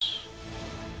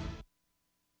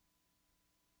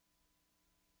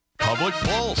Public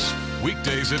Pulse,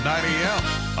 weekdays at 9 a.m.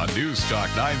 on News Talk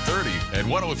 930 and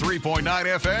 103.9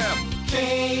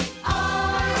 FM.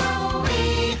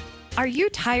 KROE. Are you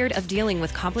tired of dealing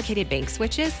with complicated bank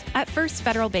switches? At First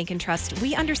Federal Bank and Trust,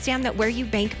 we understand that where you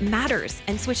bank matters,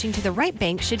 and switching to the right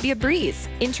bank should be a breeze.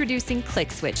 Introducing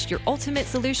ClickSwitch, your ultimate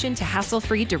solution to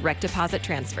hassle-free direct deposit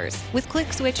transfers. With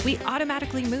ClickSwitch, we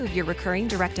automatically move your recurring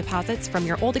direct deposits from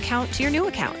your old account to your new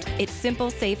account. It's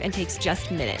simple, safe, and takes just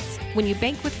minutes. When you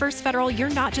bank with First Federal, you're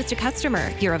not just a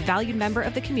customer, you're a valued member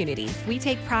of the community. We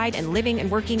take pride in living and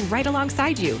working right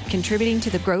alongside you, contributing to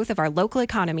the growth of our local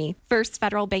economy. First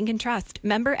Federal Bank and Trust,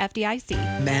 member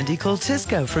FDIC. Mandy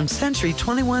Koltiska from Century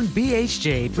 21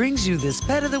 BHJ brings you this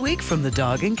pet of the week from the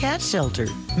dog and cat shelter.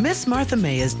 Miss Martha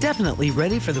May is definitely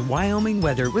ready for the Wyoming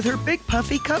weather with her big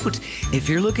puffy coat. If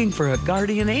you're looking for a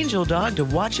guardian angel dog to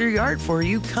watch your yard for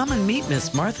you, come and meet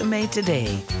Miss Martha May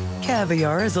today.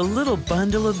 Caviar is a little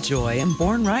bundle of joy and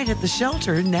born right at the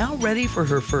shelter, now ready for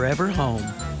her forever home.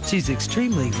 She's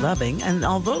extremely loving, and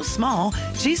although small,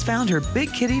 she's found her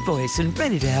big kitty voice and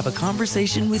ready to have a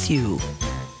conversation with you.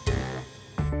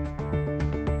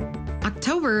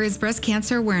 October is Breast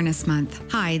Cancer Awareness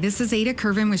Month. Hi, this is Ada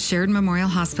Curvin with Sheridan Memorial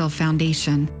Hospital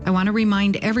Foundation. I want to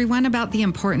remind everyone about the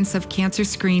importance of cancer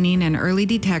screening and early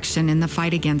detection in the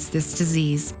fight against this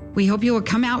disease. We hope you will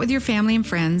come out with your family and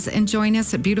friends and join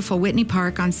us at beautiful Whitney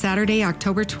Park on Saturday,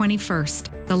 October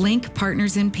 21st. The link,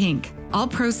 Partners in Pink. All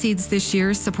proceeds this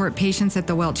year support patients at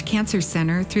the Welch Cancer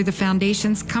Center through the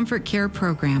Foundation's Comfort Care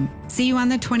program. See you on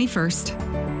the 21st.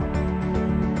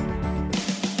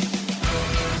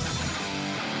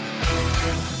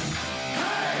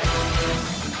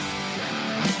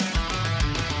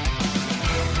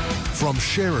 From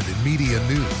Sheridan Media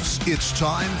News, it's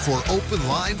time for Open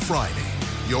Line Friday.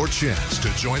 Your chance to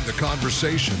join the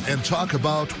conversation and talk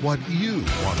about what you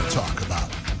want to talk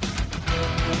about.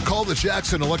 Call the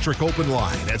Jackson Electric Open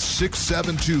Line at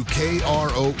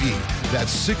 672-KROE.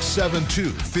 That's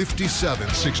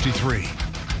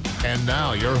 672-5763. And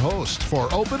now your host for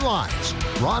Open Lines,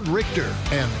 Ron Richter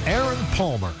and Aaron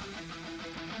Palmer.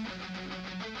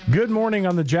 Good morning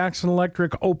on the Jackson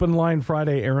Electric Open Line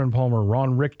Friday. Aaron Palmer,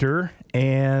 Ron Richter,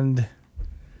 and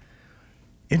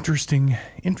interesting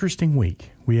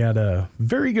week. We had a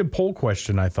very good poll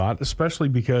question, I thought, especially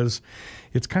because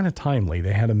it's kind of timely.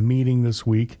 They had a meeting this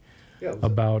week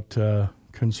about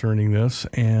concerning this,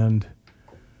 and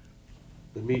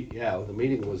the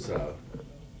meeting was.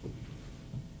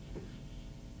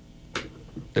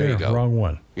 There you go. Wrong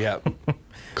one. Yeah,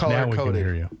 Now we can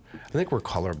hear you. I think we're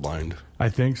colorblind. I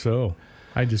think so.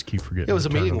 I just keep forgetting. It was a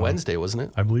meeting Wednesday, wasn't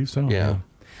it? I believe so. Yeah.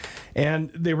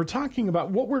 And they were talking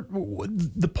about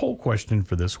the poll question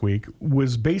for this week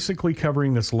was basically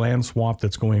covering this land swap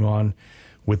that's going on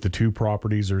with the two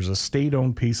properties. There's a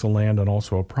state-owned piece of land and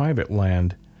also a private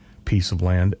piece of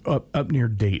land up near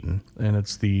Dayton, and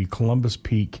it's the Columbus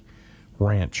Peak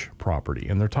Ranch property.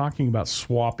 And they're talking about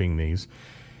swapping these.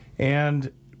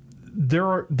 And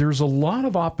there's a lot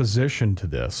of opposition to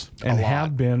this, and there has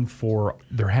been for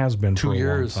 2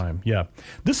 years. A long time. Yeah,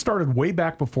 this started way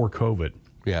back before COVID.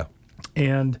 Yeah,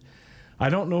 and I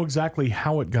don't know exactly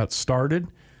how it got started,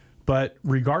 but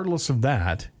regardless of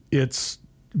that, it's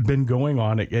been going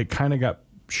on. It kind of got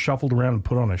shuffled around and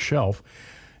put on a shelf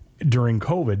during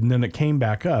COVID, and then it came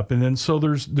back up, and then so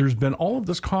there's been all of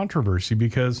this controversy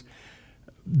because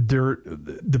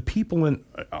the people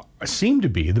seem to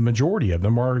be, the majority of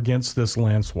them are against this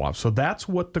land swap. So that's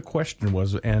what the question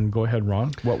was. And go ahead,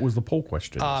 Ron. What was the poll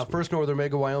question? First Northern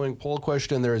Mega Wyoming poll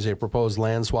question. There is a proposed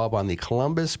land swap on the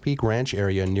Columbus Peak Ranch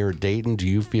area near Dayton. Do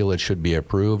you feel it should be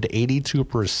approved?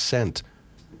 82%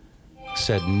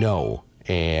 said no.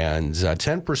 And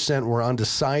 10% were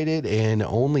undecided, and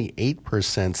only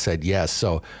 8% said yes.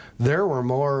 So there were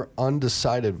more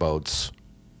undecided votes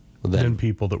than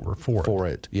people that were for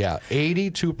it. Yeah,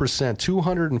 82%,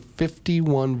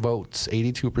 251 votes,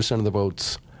 82% of the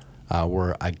votes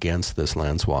were against this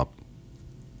land swap.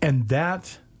 And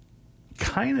that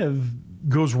kind of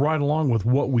goes right along with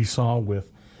what we saw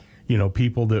with,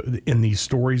 people that in these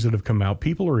stories that have come out.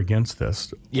 People are against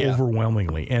this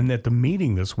overwhelmingly. And at the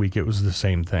meeting this week, it was the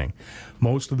same thing.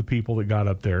 Most of the people that got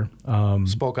up there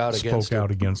spoke out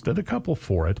against it. A couple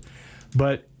for it,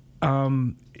 but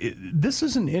this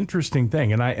is an interesting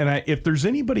thing, and I if there's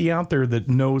anybody out there that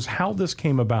knows how this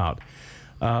came about,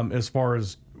 as far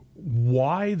as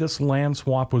why this land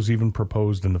swap was even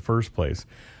proposed in the first place,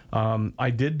 I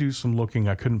did do some looking.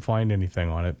 I couldn't find anything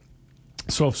on it.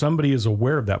 So if somebody is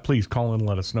aware of that, please call in and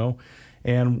let us know.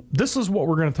 And this is what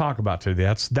we're going to talk about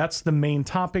today. That's the main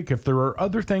topic. If there are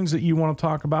other things that you want to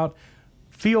talk about,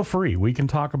 feel free. We can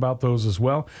talk about those as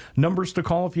well. Numbers to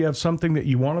call if you have something that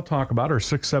you want to talk about are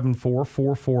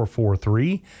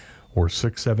 674-4443 or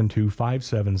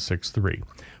 672-5763.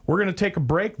 We're going to take a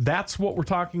break. That's what we're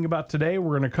talking about today.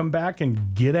 We're going to come back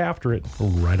and get after it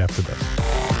right after this.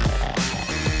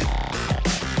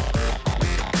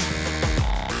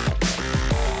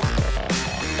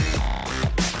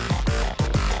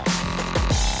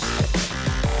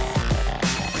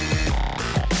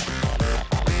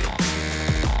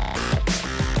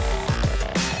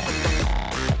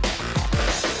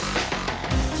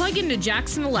 Plug into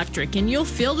Jackson Electric and you'll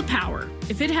feel the power.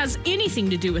 If it has anything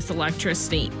to do with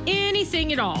electricity,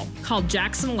 anything at all, call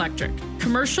Jackson Electric.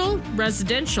 Commercial,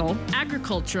 residential,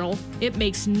 agricultural, it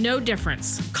makes no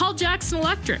difference. Call Jackson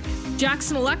Electric.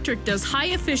 Jackson Electric does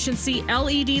high-efficiency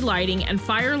LED lighting and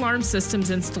fire alarm systems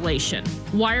installation.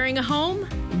 Wiring a home,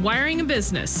 wiring a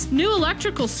business, new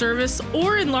electrical service,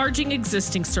 or enlarging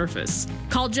existing surface.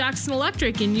 Call Jackson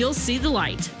Electric and you'll see the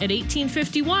light at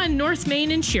 1851 North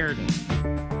Main in Sheridan.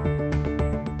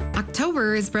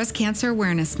 October is Breast Cancer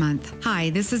Awareness Month. Hi,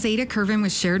 this is Ada Curvin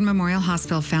with Sheridan Memorial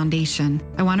Hospital Foundation.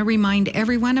 I want to remind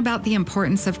everyone about the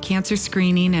importance of cancer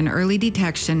screening and early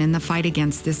detection in the fight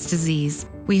against this disease.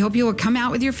 We hope you will come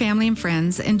out with your family and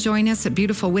friends and join us at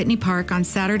beautiful Whitney Park on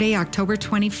Saturday, October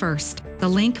 21st. The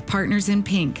link, Partners in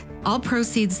Pink. All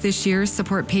proceeds this year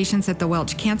support patients at the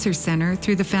Welch Cancer Center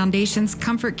through the Foundation's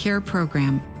Comfort Care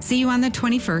program. See you on the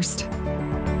 21st.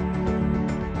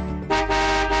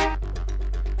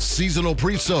 Seasonal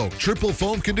pre-soak, triple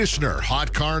foam conditioner,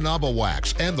 hot car Naba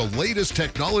wax, and the latest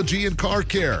technology in car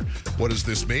care. What does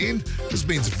this mean? This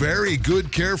means very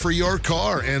good care for your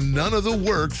car and none of the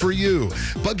work for you.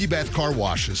 Buggy Bath Car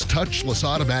Wash's touchless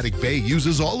automatic bay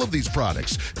uses all of these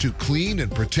products to clean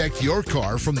and protect your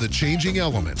car from the changing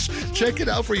elements. Check it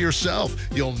out for yourself.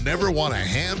 You'll never want to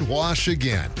hand wash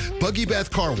again. Buggy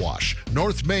Bath Car Wash,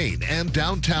 North Main and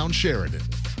downtown Sheridan.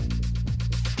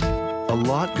 A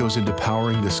lot goes into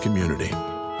powering this community.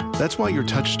 That's why your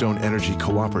Touchstone Energy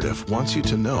Cooperative wants you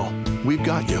to know we've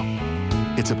got you.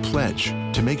 It's a pledge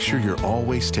to make sure you're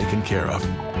always taken care of.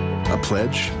 A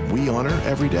pledge we honor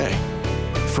every day.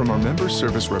 From our member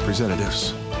service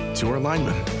representatives to our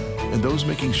linemen and those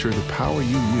making sure the power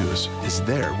you use is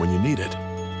there when you need it.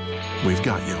 We've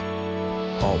got you.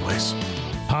 Always.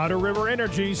 Powder River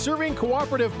Energy, serving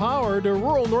cooperative power to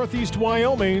rural Northeast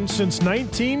Wyoming since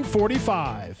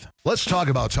 1945. Let's talk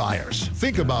about tires.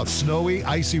 Think about snowy,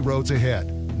 icy roads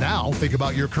ahead. Now think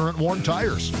about your current worn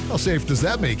tires. How safe does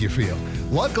that make you feel?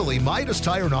 Luckily, Midas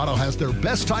Tire and Auto has their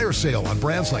best tire sale on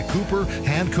brands like Cooper,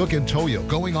 Hankook, and Toyo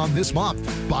going on this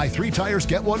month. Buy 3 tires,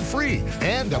 get 1 free,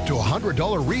 and up to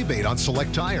 $100 rebate on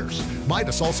select tires.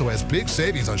 Midas also has big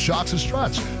savings on shocks and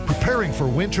struts. Preparing for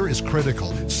winter is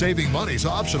critical. Saving money is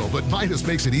optional, but Midas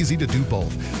makes it easy to do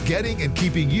both. Getting and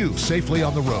keeping you safely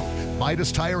on the road.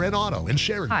 Midas Tire and Auto in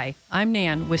Sheridan. Hi, I'm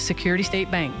Nan with Security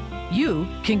State Bank. You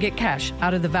can get cash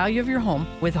out of the value of your home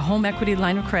with a home equity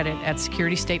line of credit at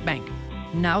Security State Bank.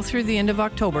 Now through the end of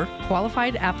October,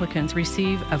 qualified applicants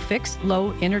receive a fixed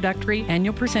low introductory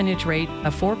annual percentage rate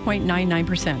of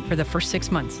 4.99% for the first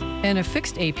 6 months and a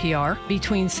fixed APR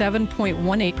between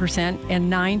 7.18%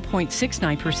 and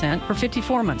 9.69% for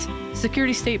 54 months.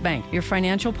 Security State Bank, your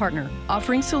financial partner,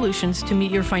 offering solutions to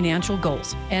meet your financial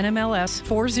goals. NMLS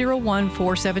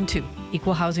 401472,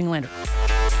 Equal Housing Lender.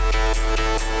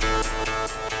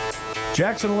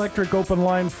 Jackson Electric Open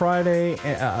Line Friday.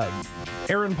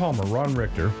 Aaron Palmer, Ron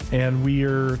Richter, and we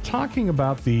are talking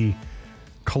about the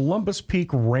Columbus Peak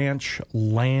Ranch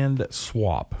land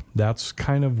swap. That's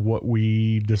kind of what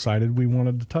we decided we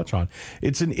wanted to touch on.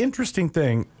 It's an interesting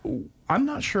thing. I'm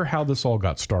not sure how this all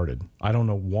got started. I don't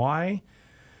know why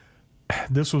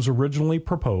this was originally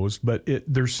proposed, but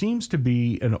there seems to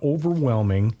be an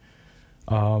overwhelming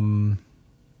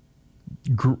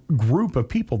group of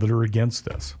people that are against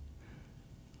this.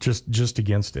 Just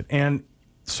against it. And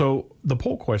so the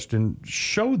poll question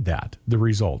showed that, the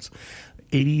results.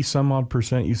 80 some odd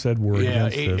percent, you said, were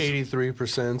against this.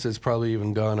 83%. It's probably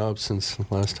even gone up since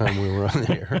last time we were on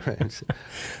the air. Right?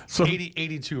 So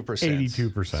 82%.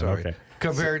 82%, sorry. okay.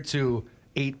 Compared to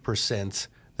 8%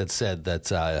 that said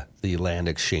that the land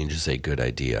exchange is a good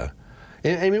idea.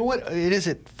 I mean, what is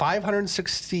it?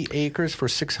 560 acres for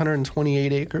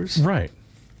 628 acres? Right.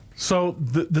 So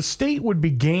the state would be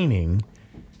gaining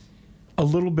a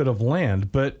little bit of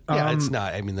land, but yeah, it's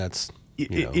not. I mean, that's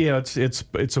yeah, it's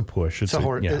a push. It's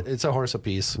a horse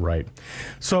apiece, right?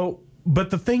 So, but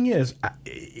the thing is,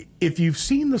 if you've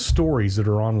seen the stories that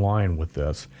are online with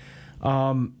this,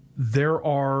 there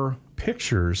are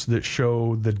pictures that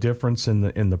show the difference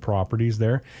in the properties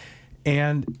there,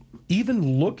 and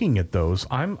even looking at those,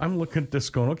 I'm looking at this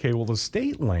going, okay, well, the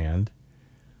state land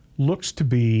looks to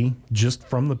be, just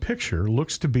from the picture,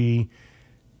 looks to be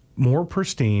more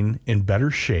pristine, in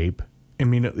better shape. I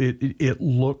mean, it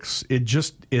looks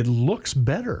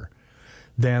better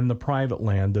than the private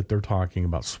land that they're talking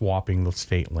about swapping the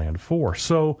state land for.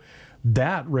 So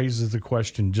that raises the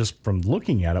question, just from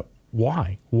looking at it,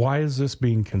 why? Why is this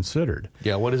being considered?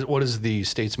 Yeah, what is the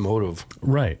state's motive?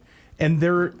 Right. And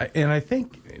I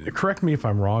think, correct me if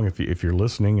I'm wrong, if you're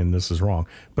listening and this is wrong,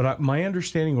 but my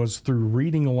understanding was, through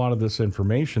reading a lot of this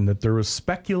information, that there was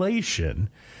speculation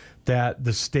that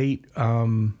the state,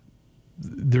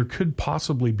 there could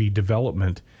possibly be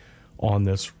development on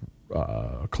this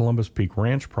Columbus Peak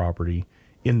Ranch property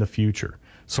in the future.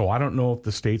 So I don't know if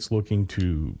the state's looking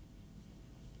to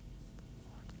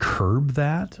curb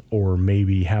that, or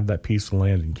maybe have that piece of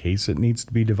land in case it needs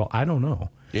to be developed. I don't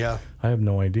know. Yeah. I have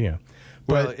no idea.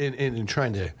 Well, in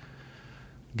trying to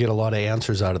get a lot of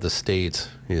answers out of the state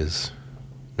is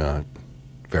not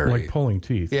very... Like pulling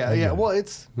teeth. Yeah, yeah. Well,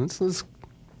 it's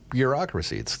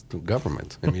bureaucracy. It's the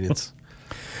government. I mean, it's...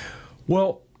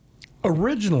 Well,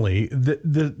 originally,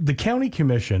 the county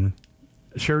commission,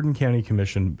 Sheridan County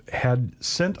Commission, had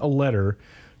sent a letter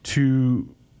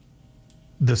to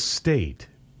the state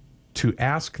to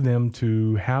ask them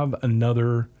to have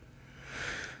another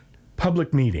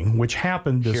public meeting, which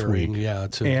happened this week. Yeah,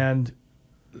 and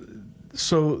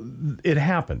so it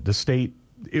happened. The state,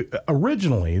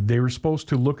 originally, they were supposed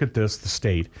to look at this, the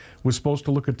state was supposed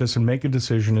to look at this and make a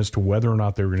decision as to whether or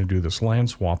not they were going to do this land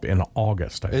swap in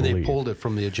August, I believe. And they pulled it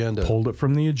from the agenda. Pulled it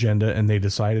from the agenda, and they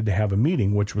decided to have a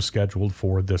meeting, which was scheduled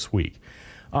for this week.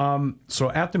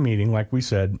 So at the meeting, like we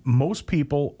said, most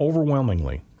people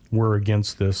overwhelmingly were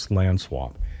against this land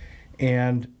swap.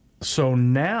 And so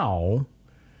now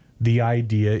the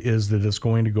idea is that it's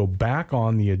going to go back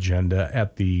on the agenda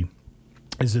at the...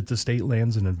 Is it the State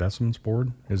Lands and Investments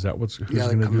Board? Is that who's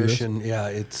going to do this? Yeah,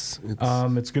 it's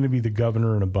going to be the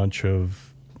governor and a bunch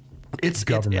of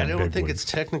government I don't think it's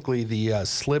technically the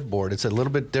SLIB board. It's a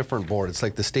little bit different board. It's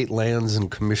like the State Lands and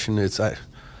Commission. It's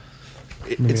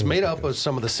made up of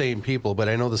some of the same people, but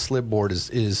I know the SLIB board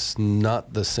is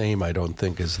not the same, I don't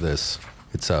think, as this.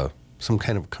 It's some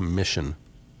kind of commission.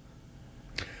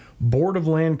 Board of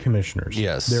Land Commissioners.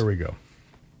 Yes. There we go.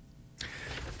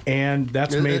 And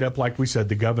that's made up, like we said,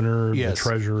 the governor, yes, the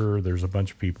treasurer, there's a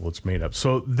bunch of people it's made up.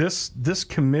 So this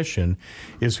commission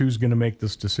is who's going to make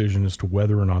this decision as to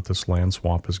whether or not this land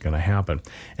swap is going to happen.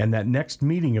 And that next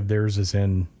meeting of theirs is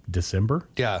in December?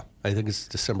 Yeah, I think it's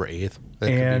December 8th.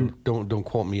 And don't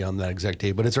quote me on that exact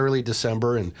date, but it's early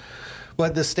December.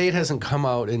 But the state hasn't come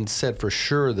out and said for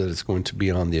sure that it's going to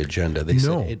be on the agenda. They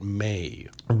said it may.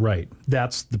 Right.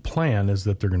 That's the plan, is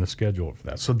that they're going to schedule it for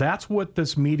that. So that's what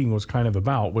this meeting was kind of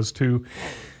about, was to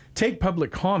take public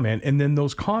comment, and then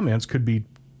those comments could be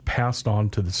passed on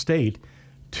to the state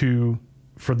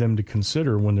for them to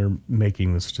consider when they're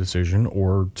making this decision,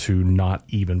 or to not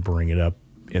even bring it up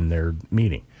in their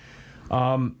meeting.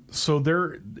 So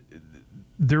there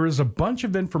is a bunch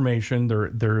of information.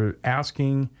 They're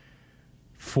asking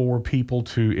for people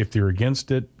to, if they're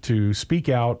against it, to speak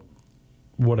out,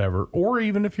 whatever, or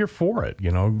even if you're for it,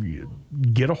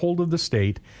 get a hold of the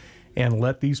state and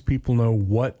let these people know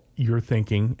what you're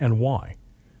thinking and why,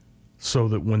 so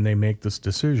that when they make this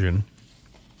decision,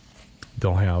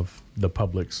 they'll have the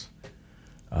public's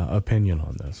opinion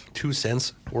on this. 2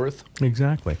 cents worth?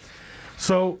 Exactly.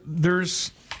 So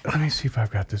let me see if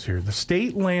I've got this here. The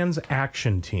State Lands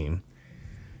Action Team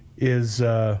is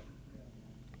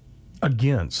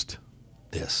against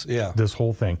this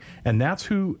whole thing. And that's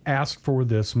who asked for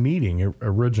this meeting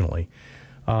originally.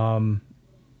 And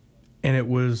it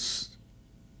was,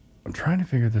 I'm trying to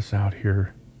figure this out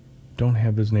here. Don't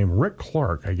have his name. Rick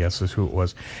Clark, I guess is who it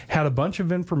was. Had a bunch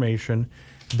of information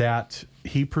that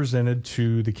he presented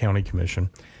to the county commission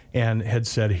and had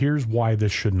said, here's why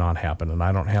this should not happen. And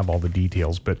I don't have all the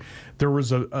details, but there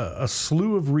was a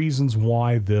slew of reasons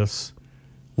why this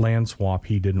land swap,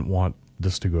 he didn't want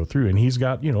this to go through. And he's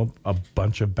got, a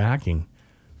bunch of backing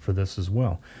for this as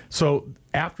well. So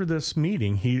after this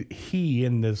meeting, he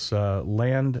and this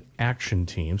land action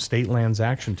team, State Lands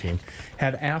Action Team,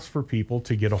 had asked for people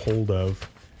to get a hold of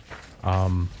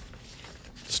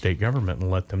state government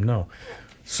and let them know.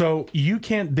 So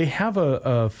they have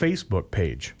a Facebook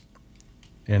page,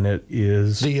 and it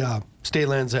is the State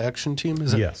Lands Action Team,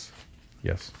 is it?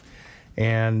 Yes.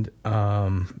 And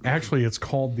actually it's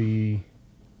called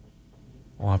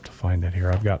I'll have to find that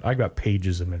here. I've got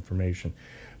pages of information.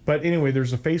 But anyway,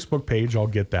 there's a Facebook page. I'll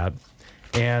get that.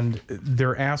 And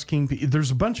they're asking,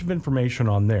 there's a bunch of information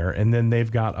on there. And then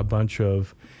they've got a bunch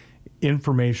of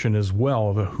information as well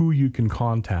of who you can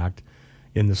contact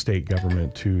in the state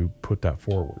government to put that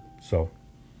forward. So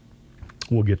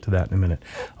we'll get to that in a minute.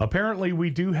 Apparently, we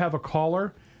do have a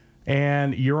caller,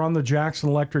 and you're on the Jackson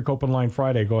Electric Open Line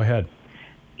Friday. Go ahead.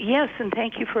 Yes, and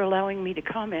thank you for allowing me to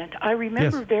comment. I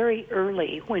remember very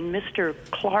early when Mr.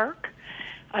 Clark,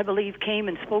 I believe, came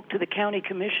and spoke to the county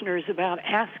commissioners about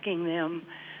asking them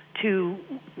to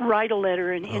write a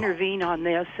letter and intervene on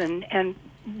this and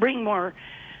bring more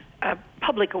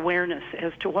public awareness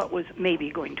as to what was maybe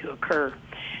going to occur.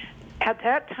 At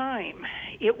that time,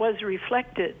 it was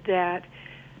reflected that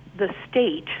the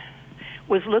state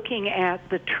was looking at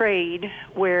the trade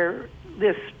where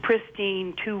this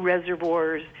pristine 2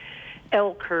 reservoirs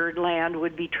elk herd land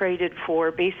would be traded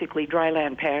for basically dry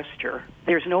land pasture.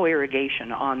 There's no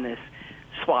irrigation on this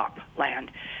swap land.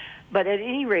 But at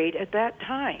any rate, at that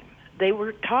time, they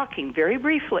were talking very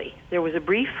briefly. There was a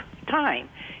brief time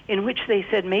in which they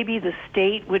said maybe the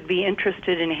state would be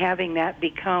interested in having that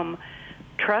become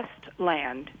trust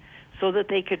land so that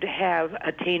they could have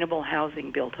attainable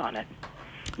housing built on it.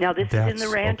 Now, this is in the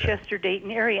Ranchester-Dayton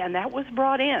area, and that was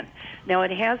brought in. Now,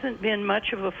 it hasn't been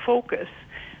much of a focus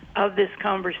of this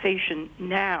conversation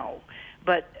now,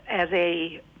 but as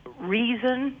a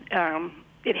reason,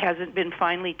 it hasn't been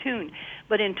finely tuned.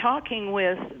 But in talking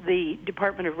with the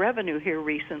Department of Revenue here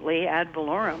recently, ad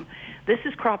valorem, this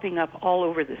is cropping up all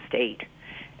over the state.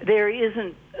 There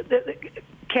isn't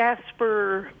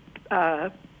Casper,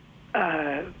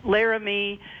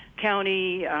 Laramie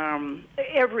County,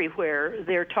 everywhere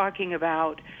they're talking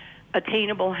about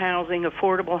attainable housing,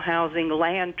 affordable housing,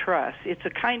 land trust. It's a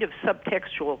kind of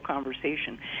subtextual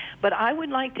conversation. But I would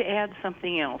like to add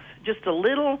something else, just a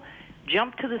little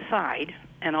jump to the side,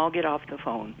 and I'll get off the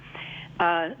phone.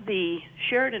 The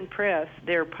Sheridan Press,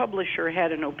 their publisher,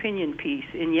 had an opinion piece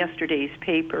in yesterday's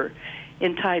paper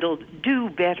entitled, "Do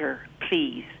Better,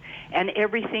 Please," and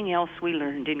everything else we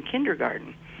learned in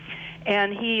kindergarten.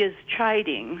 And he is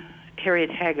chiding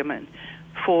Harriet Hageman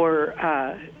for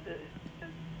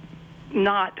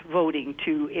not voting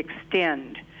to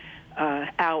extend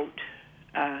out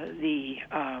the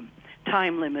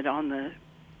time limit on the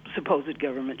supposed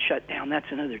government shutdown.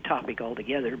 That's another topic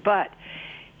altogether. But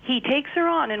he takes her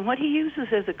on, and what he uses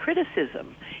as a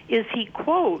criticism is he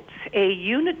quotes a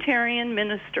Unitarian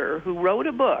minister who wrote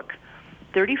a book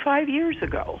 35 years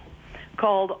ago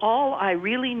called All I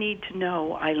Really Need to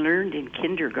Know I Learned in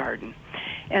Kindergarten.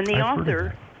 And the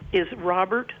author is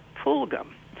Robert Fulghum.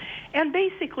 And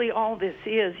basically all this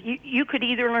is, you could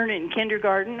either learn it in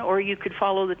kindergarten or you could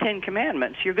follow the 10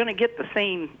 Commandments. You're going to get the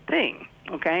same thing,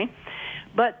 okay?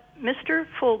 But Mr.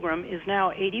 Fulghum is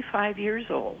now 85 years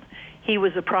old. He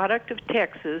was a product of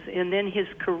Texas, and then his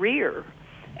career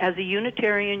as a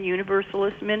Unitarian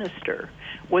Universalist minister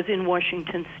was in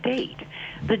Washington State.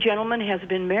 The gentleman has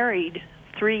been married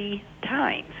 3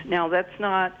 times. Now, that's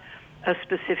not a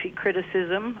specific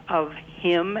criticism of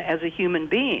him as a human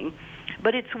being,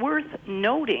 but it's worth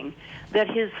noting that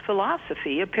his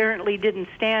philosophy apparently didn't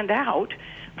stand out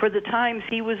for the times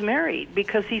he was married,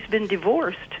 because he's been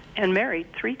divorced and married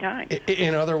 3 times.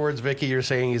 In other words, Vicki, you're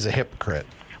saying he's a hypocrite.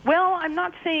 Well, I'm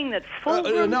not saying that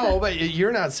Fulghum... no, but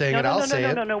you're not saying it. I'll say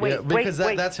it. No, wait, because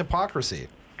wait. That's hypocrisy.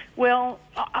 Well,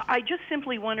 I just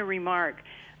simply want to remark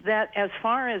that as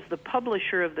far as the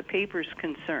publisher of the paper's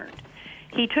concerned,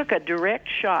 he took a direct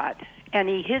shot and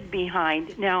he hid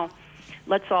behind... Now,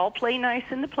 let's all play nice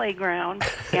in the playground,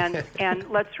 and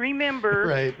let's remember,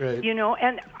 right. You know,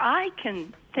 and I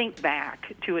can think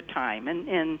back to a time,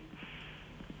 and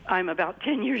I'm about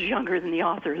 10 years younger than the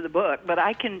author of the book, but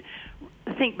I can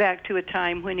think back to a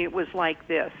time when it was like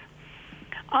this.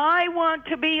 I want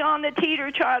to be on the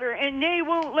teeter-totter, and they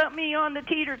won't let me on the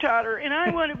teeter-totter, and I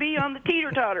want to be on the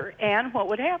teeter-totter. And what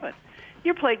would happen?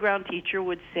 Your playground teacher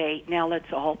would say, now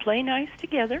let's all play nice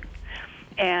together,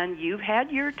 and you've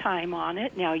had your time on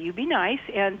it, now you be nice.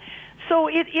 And so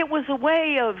it was a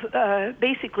way of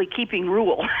basically keeping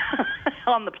rule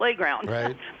on the playground.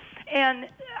 Right. And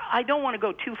I don't want to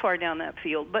go too far down that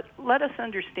field, but let us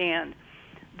understand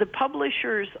the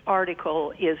publisher's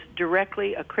article is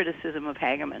directly a criticism of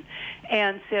Hageman,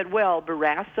 and said, well,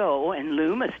 Barrasso and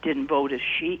Loomis didn't vote as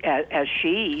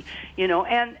she, you know.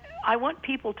 And I want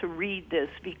people to read this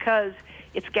because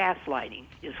it's gaslighting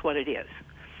is what it is.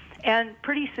 And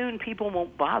pretty soon people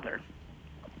won't bother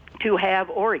to have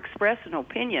or express an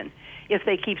opinion if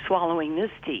they keep swallowing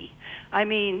this tea. I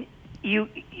mean, you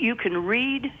can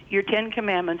read your 10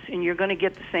 Commandments and you're going to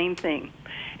get the same thing.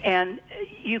 And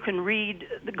you can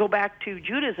go back to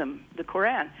Judaism, the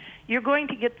Quran. You're going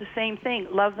to get the same thing.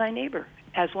 Love thy neighbor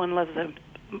as one loves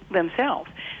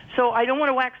themselves. So I don't want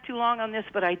to wax too long on this,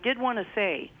 but I did want to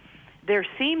say there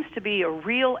seems to be a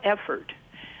real effort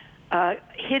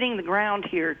hitting the ground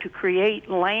here to create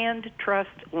land trust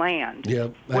land.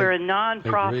 Yep, we're a I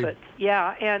nonprofit. agree.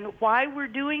 Yeah, and why we're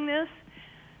doing this?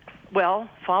 Well,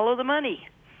 follow the money.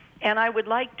 And I would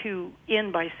like to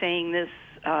end by saying this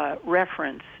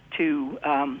reference to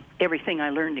everything I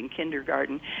learned in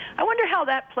kindergarten. I wonder how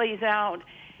that plays out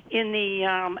in the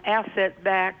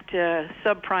asset-backed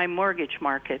subprime mortgage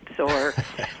markets, or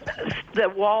the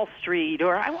Wall Street,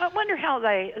 or I wonder how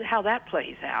that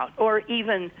plays out, or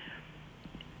even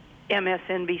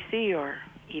MSNBC, or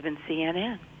even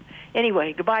CNN.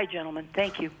 Anyway, goodbye, gentlemen.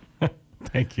 Thank you.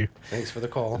 Thank you. Thanks for the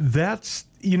call. That's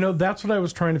what I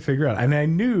was trying to figure out. And I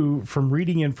knew from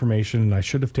reading information, and I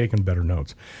should have taken better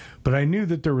notes, but I knew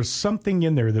that there was something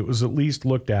in there that was at least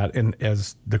looked at, and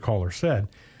as the caller said,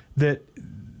 that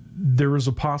there was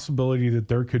a possibility that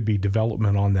there could be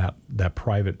development on that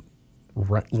private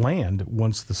land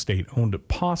once the state owned it,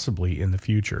 possibly in the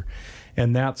future.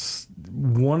 And that's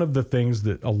one of the things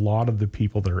that a lot of the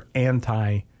people that are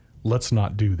anti let's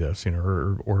not do this,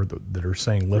 or that are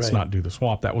saying let's not do the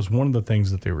swap. That was one of the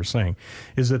things that they were saying,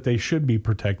 is that they should be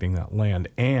protecting that land,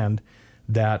 and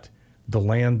that the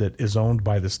land that is owned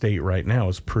by the state right now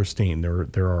is pristine.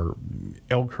 There are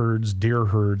elk herds, deer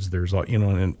herds. There's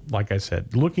and like I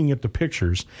said, looking at the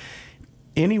pictures,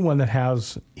 anyone that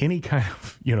has any kind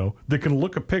of that can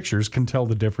look at pictures can tell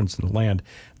the difference in the land.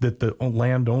 That the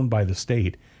land owned by the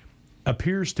state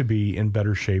appears to be in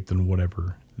better shape than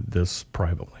whatever this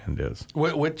private land is.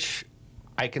 Which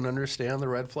I can understand the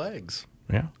red flags.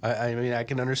 Yeah. I mean, I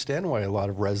can understand why a lot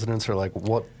of residents are like,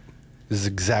 what is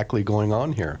exactly going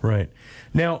on here? Right.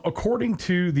 Now, according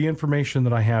to the information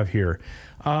that I have here,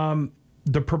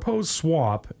 the proposed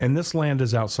swap, and this land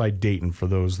is outside Dayton for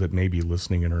those that may be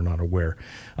listening and are not aware,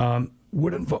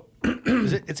 would involve...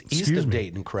 It's east of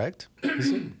Dayton, correct?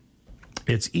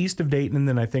 It's east of Dayton, and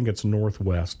then I think it's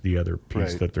northwest, the other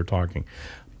piece that they're talking.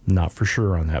 Not for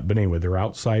sure on that. But anyway, they're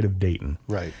outside of Dayton.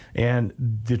 Right. And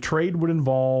the trade would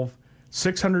involve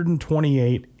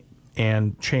 628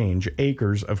 and change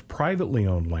acres of privately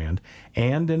owned land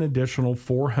and an additional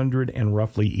 $400 and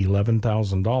roughly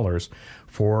 $11,000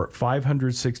 for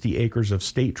 560 acres of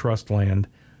state trust land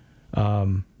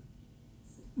owned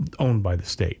by the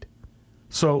state.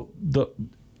 So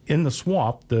in the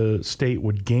swap, the state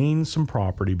would gain some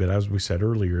property, but as we said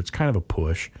earlier, it's kind of a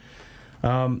push.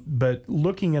 But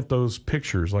looking at those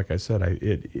pictures, like I said,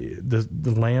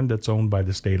 the land that's owned by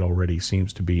the state already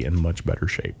seems to be in much better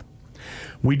shape.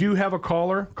 We do have a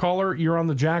caller. Caller, you're on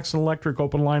the Jackson Electric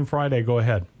Open Line Friday. Go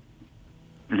ahead.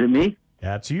 Is it me?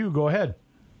 That's you. Go ahead.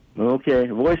 Okay,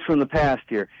 voice from the past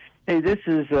here. Hey, this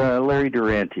is Larry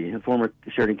Durante, a former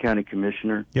Sheridan County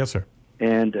Commissioner. Yes, sir.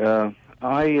 And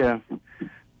I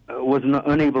was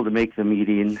unable to make the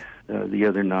meeting the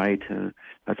other night.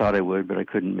 I thought I would, but I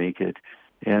couldn't make it.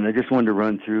 And I just wanted to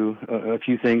run through a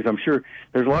few things. I'm sure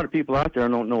there's a lot of people out there. I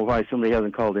don't know why somebody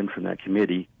hasn't called in from that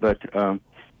committee. But I've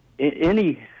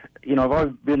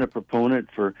always been a proponent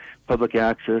for public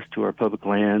access to our public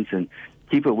lands and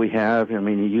keep what we have. I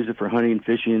mean, you use it for hunting,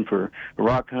 fishing, for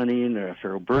rock hunting,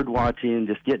 for bird watching,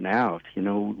 just getting out.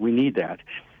 We need that.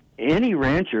 Any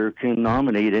rancher can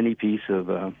nominate any piece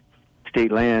of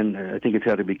state land. I think it's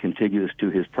got to be contiguous to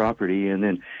his property,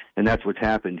 and that's what's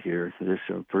happened here. This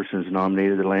person has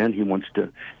nominated the land. He wants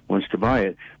to buy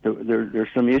it. There's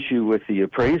some issue with the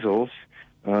appraisals.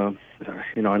 I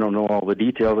don't know all the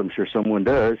details. I'm sure someone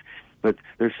does, but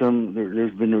there's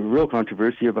been a real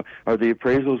controversy about, are the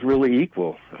appraisals really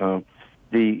equal?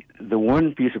 The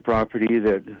one piece of property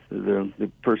that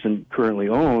the person currently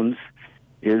owns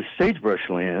is sagebrush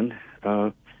land.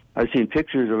 I've seen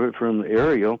pictures of it from the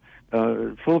aerial,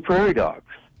 full of prairie dogs.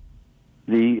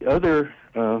 The other,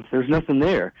 there's nothing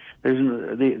there. There's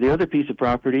the other piece of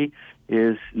property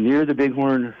is near the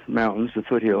Bighorn Mountains, the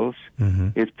foothills. Mm-hmm.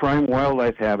 It's prime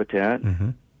wildlife habitat. Mm-hmm.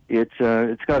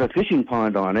 It's got a fishing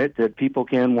pond on it that people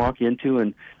can walk into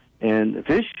and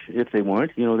fish if they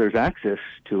want. There's access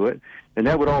to it, and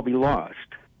that would all be lost.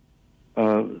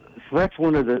 So that's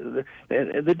one of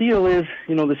the deal is,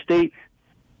 the state.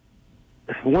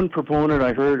 One proponent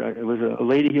I heard, it was a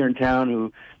lady here in town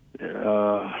who,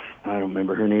 I don't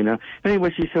remember her name now.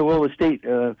 Anyway, she said, well, the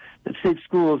state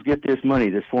schools get this money,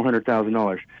 this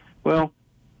 $400,000. Well,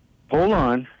 hold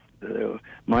on.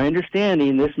 My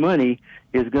understanding, this money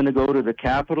is going to go to the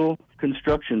Capital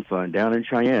Construction Fund down in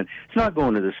Cheyenne. It's not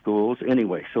going to the schools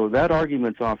anyway. So that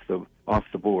argument's off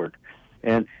the board.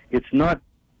 And it's not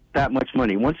that much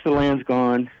money. Once the land's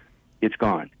gone, it's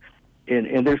gone.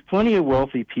 And there's plenty of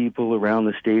wealthy people around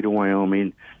the state of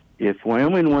Wyoming. If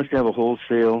Wyoming wants to have a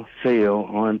wholesale sale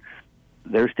on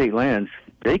their state lands,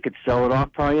 they could sell it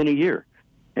off probably in a year,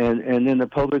 and then the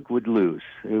public would lose.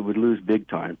 It would lose big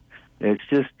time.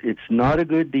 It's not a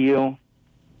good deal.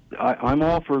 I'm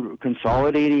all for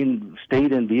consolidating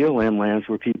state and BLM lands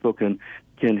where people can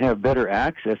have better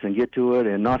access and get to it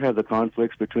and not have the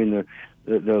conflicts between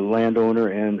the landowner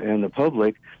and the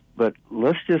public. But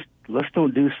let's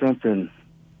don't do something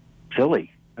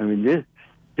silly. I mean,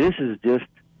 this is just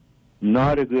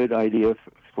not a good idea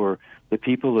for the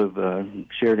people of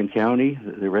Sheridan County,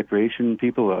 the recreation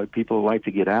people. People like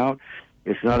to get out.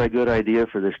 It's not a good idea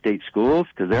for the state schools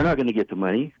because they're not going to get the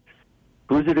money.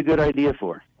 Who's it a good idea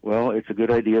for? Well, it's a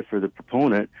good idea for the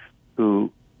proponent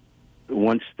who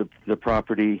wants the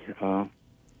property. I'm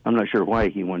not sure why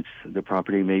he wants the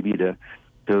property, maybe to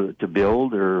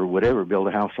build or whatever, build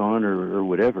a house on or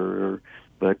whatever.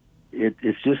 But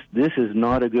it's just, this is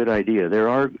not a good idea. There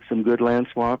are some good land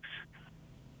swaps,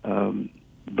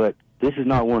 but this is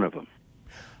not one of them.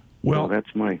 Well, so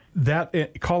that's my...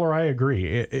 Caller, I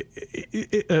agree.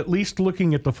 At least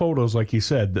looking at the photos, like you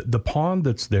said, the pond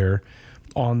that's there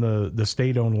on the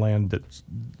state-owned land that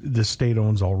the state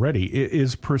owns already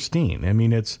is pristine. I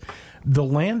mean, it's the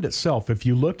land itself. If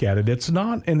you look at it, it's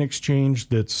not an exchange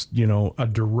that's, a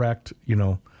direct,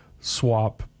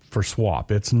 swap for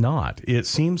swap. It's not. It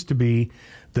seems to be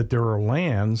that there are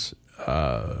lands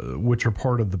which are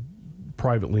part of the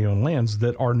privately owned lands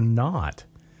that are not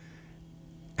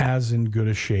as in good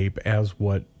a shape as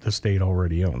what the state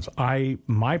already owns.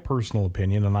 My personal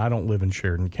opinion, and I don't live in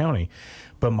Sheridan County,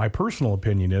 but my personal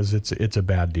opinion is it's a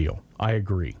bad deal. I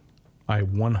agree. I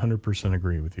 100%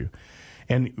 agree with you.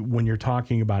 And when you're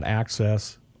talking about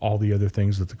access, all the other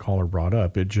things that the caller brought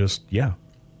up, it just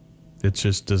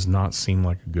does not seem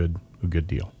like a good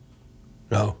deal.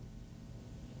 No.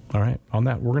 All right. On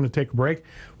that, we're going to take a break.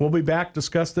 We'll be back,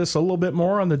 discuss this a little bit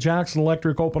more on the Jackson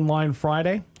Electric Open Line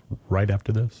Friday, right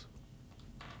after this.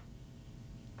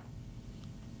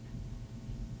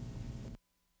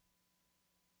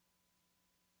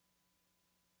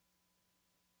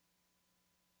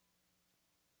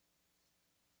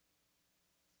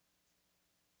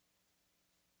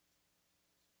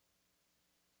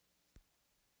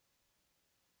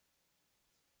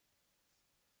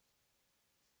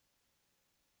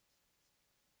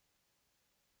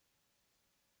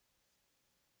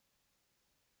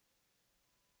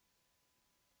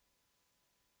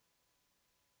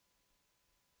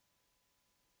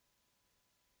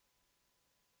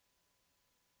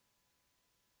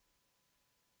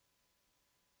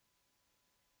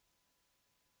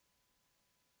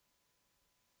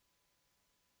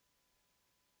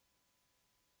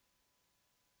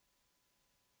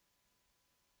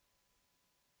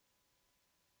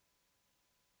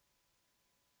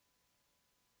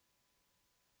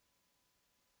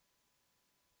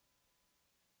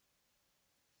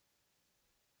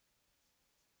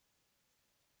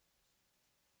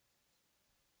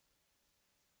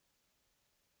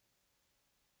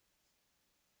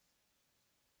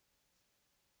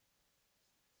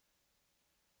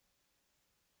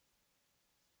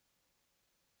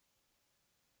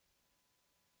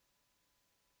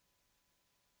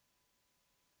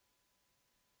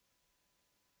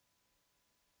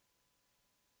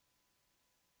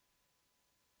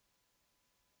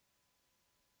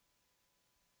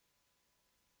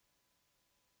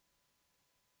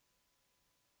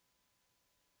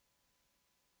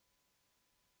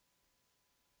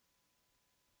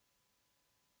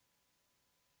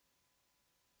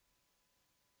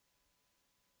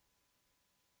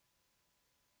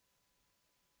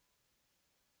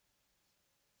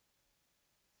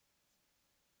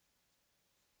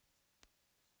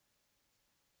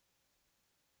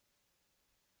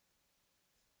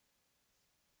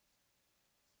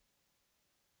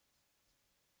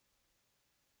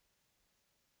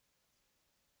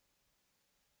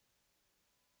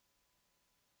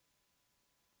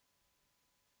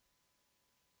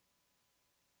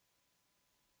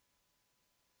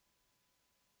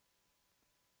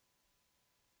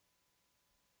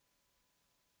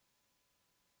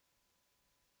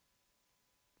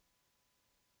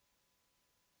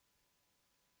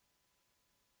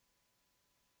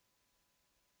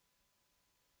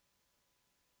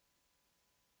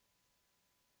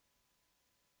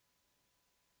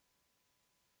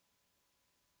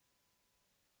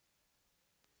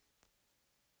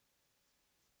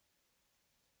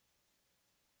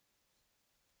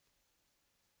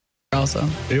 Also,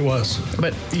 it was,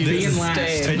 but you didn't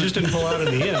stay. I just didn't pull out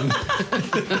in the end.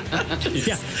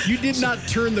 Yeah, you did not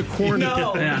turn the corner.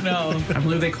 No. I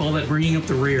believe they call that bringing up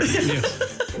the rear.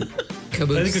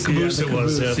 Caboose. I think a caboose it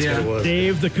was. That's what it was.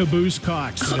 Dave the Caboose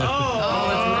Cox. Oh, that's right.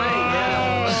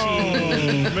 Yeah.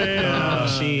 Man.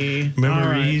 See,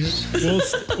 memories.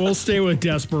 We'll stay with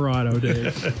Desperado,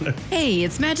 Dave. Hey,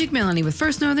 it's Magic Melanie with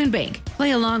First Northern Bank.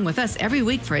 Play along with us every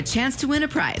week for a chance to win a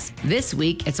prize. This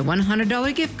week, it's a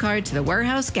 $100 gift card to the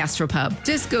Warehouse Gastropub.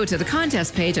 Just go to the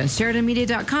contest page on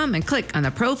SheridanMedia.com and click on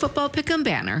the Pro Football Pick'em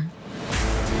banner.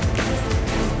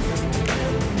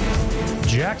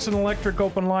 Jackson Electric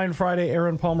Open Line Friday.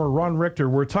 Aaron Palmer, Ron Richter.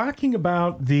 We're talking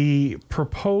about the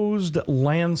proposed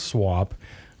land swap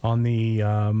on the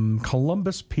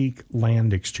Columbus Peak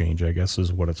Land Exchange, I guess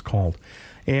is what it's called.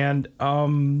 And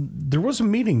there was a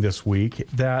meeting this week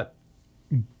that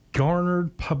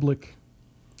garnered public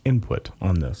input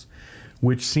on this,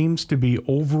 which seems to be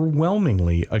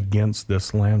overwhelmingly against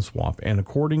this land swap. And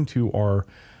according to our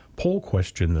poll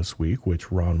question this week,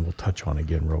 which Ron will touch on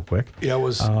again real quick. Yeah, it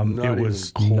was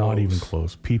not even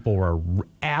close. People are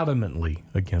adamantly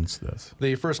against this.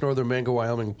 The First Northern Bank of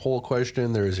Wyoming poll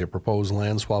question: there is a proposed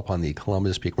land swap on the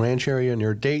Columbus Peak Ranch area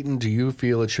near Dayton. Do you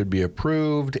feel it should be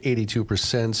approved?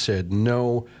 82% said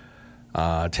no.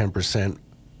 10%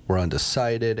 were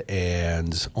undecided,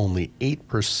 and only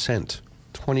 8%,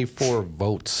 24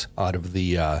 votes out of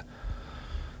the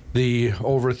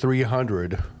over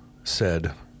 300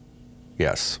 said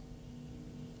yes.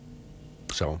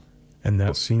 So, and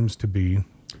that seems to be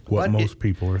what most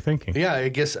people are thinking. Yeah, I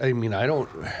guess. I mean, I don't.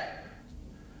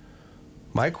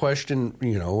 My question,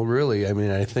 really,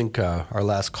 I think our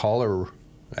last caller,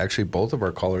 actually both of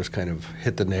our callers, kind of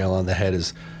hit the nail on the head.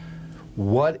 Is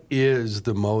what is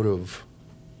the motive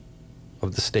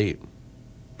of the state?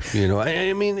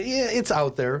 It's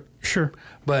out there, sure,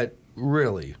 but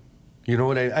really,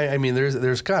 what I mean.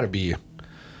 There's got to be.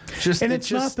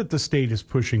 It's not that the state is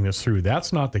pushing this through.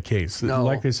 That's not the case. No.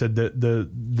 Like I said,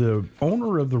 the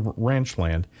owner of the ranch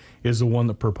land is the one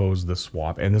that proposed this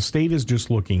swap, and the state is just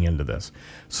looking into this.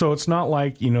 So it's not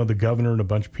like, the governor and a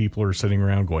bunch of people are sitting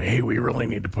around going, hey, we really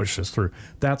need to push this through.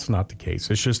 That's not the case.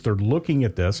 It's just they're looking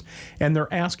at this, and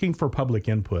they're asking for public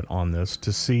input on this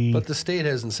to see. But the state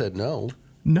hasn't said no.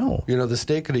 No. The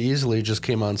state could have easily just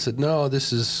came on and said, no,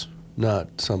 this is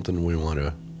not something we want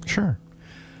to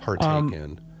partake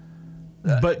in.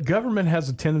 But government has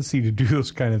a tendency to do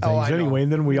those kind of things anyway,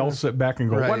 and then we all sit back and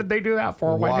go, what did they do that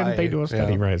for? Why didn't they do a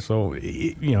study? Yeah. Right. So,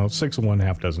 6 of one,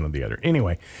 half dozen of the other.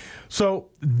 Anyway, so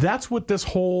that's what this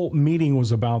whole meeting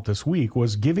was about this week,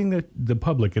 was giving the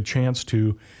public a chance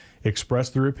to express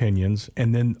their opinions,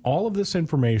 and then all of this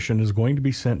information is going to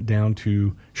be sent down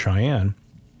to Cheyenne,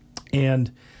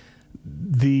 and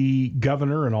the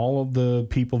governor and all of the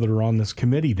people that are on this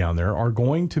committee down there are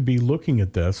going to be looking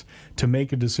at this to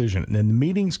make a decision. And then the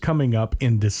meeting's coming up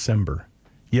in December.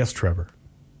 Yes, Trevor.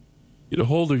 Get a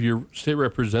hold of your state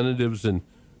representatives and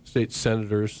state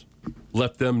senators.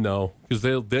 Let them know, because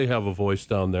they have a voice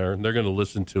down there, and they're going to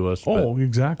listen to us. Oh, but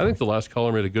exactly. I think the last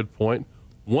caller made a good point.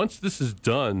 Once this is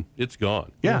done, it's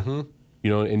gone. Yeah.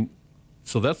 Mm-hmm. And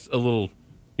so that's a little,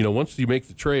 once you make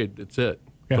the trade, it's it.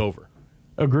 It's over.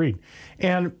 Agreed.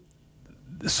 And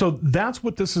so that's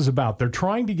what this is about. They're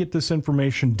trying to get this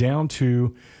information down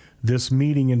to this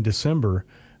meeting in December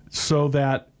so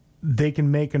that they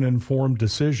can make an informed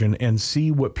decision and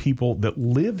see what people that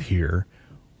live here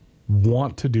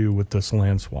want to do with this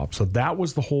land swap. So that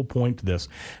was the whole point to this.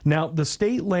 Now, the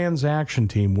State Lands Action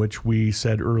Team, which we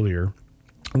said earlier,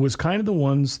 was kind of the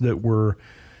ones that were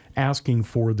asking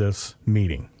for this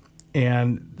meeting.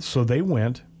 And so they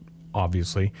went.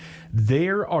 Obviously,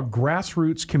 they're a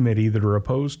grassroots committee that are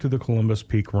opposed to the Columbus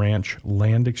Peak Ranch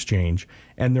Land Exchange,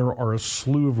 and there are a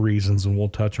slew of reasons, and we'll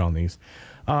touch on these.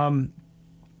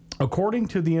 According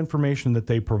to the information that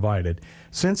they provided,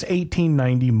 since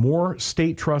 1890, more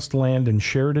state trust land in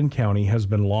Sheridan County has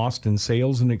been lost in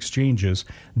sales and exchanges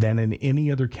than in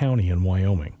any other county in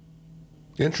Wyoming.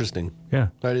 Interesting. Yeah.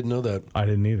 I didn't know that. I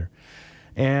didn't either.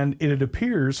 And it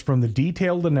appears from the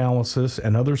detailed analysis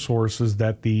and other sources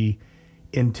that the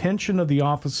intention of the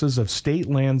offices of state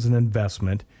lands and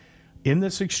investment in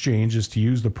this exchange is to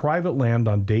use the private land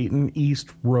on Dayton East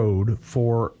Road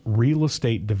for real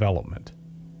estate development.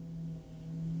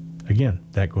 Again,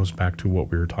 that goes back to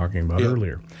what we were talking about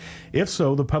earlier. If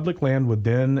so, the public land would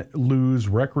then lose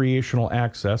recreational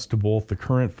access to both the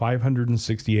current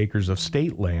 560 acres of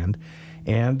state land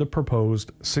and the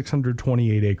proposed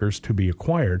 628 acres to be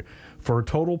acquired, for a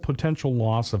total potential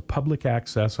loss of public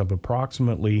access of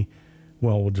approximately,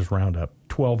 we'll just round up,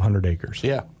 1,200 acres.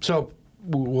 Yeah, so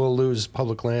we'll lose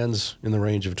public lands in the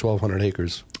range of 1,200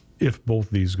 acres. If both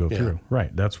of these go through.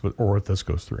 Right, that's what, or if this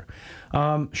goes through.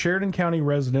 Sheridan County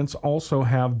residents also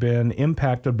have been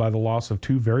impacted by the loss of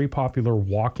two very popular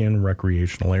walk-in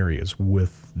recreational areas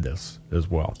with this as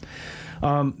well.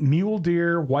 Mule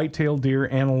deer, white-tailed deer,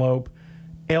 antelope,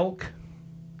 elk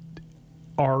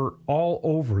are all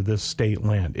over this state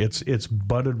land. It's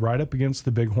butted right up against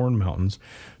the Bighorn Mountains,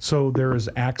 so there is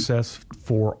access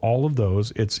for all of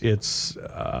those. It's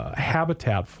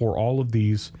habitat for all of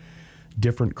these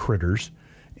different critters,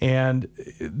 and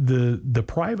the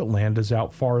private land is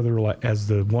out farther. As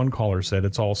the one caller said,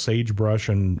 it's all sagebrush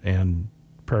and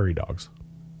prairie dogs,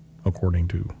 according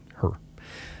to her,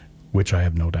 which I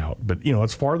have no doubt. But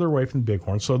it's farther away from the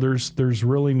Bighorn, so there's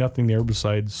really nothing there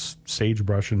besides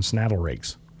sagebrush and snaddle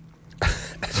rakes.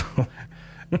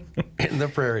 And the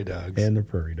prairie dogs. And the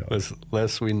prairie dogs.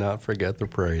 Lest we not forget the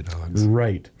prairie dogs.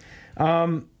 Right.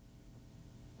 And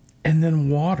then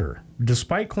water.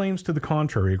 Despite claims to the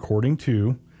contrary, according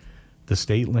to the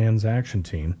State Lands Action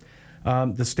Team,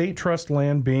 the state trust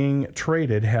land being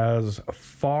traded has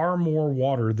far more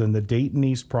water than the Dayton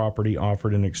East property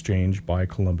offered in exchange by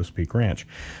Columbus Peak Ranch.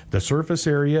 The surface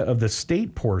area of the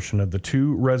state portion of the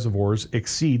two reservoirs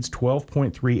exceeds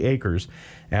 12.3 acres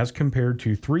as compared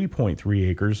to 3.3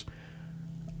 acres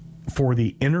for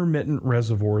the intermittent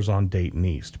reservoirs on Dayton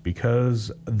East.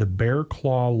 Because the Bear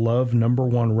Claw Love No.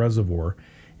 1 reservoir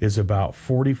is about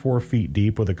 44 feet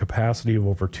deep with a capacity of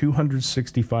over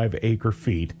 265 acre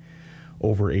feet,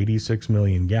 over 86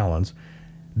 million gallons.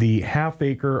 The half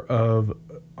acre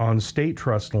on state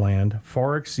trust land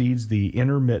far exceeds the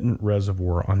intermittent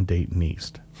reservoir on Dayton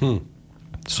East.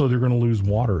 So they're going to lose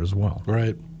water as well.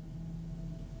 Right.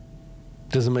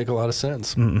 Doesn't make a lot of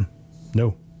sense.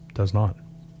 No, does not.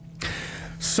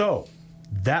 So,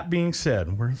 that being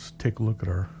said, let's take a look at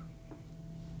our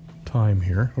time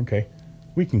here. Okay,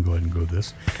 we can go ahead and go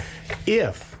this.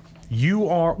 If you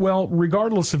are,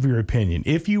 regardless of your opinion,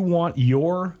 if you want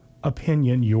your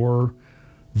opinion, your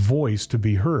voice to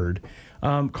be heard,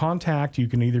 you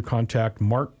can either contact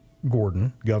Mark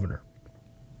Gordon, Governor,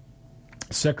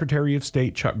 Secretary of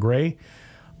State Chuck Gray,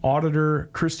 Auditor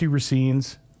Christy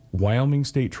Racines, Wyoming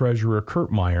State Treasurer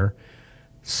Kurt Meyer,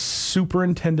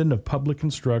 Superintendent of Public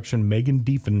Construction Megan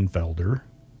Diefenfelder.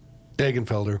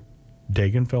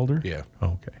 Dagenfelder? Yeah.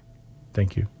 Okay.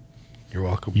 Thank you. You're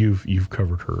welcome. You've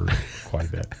covered her quite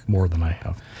a bit, more than I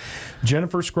have.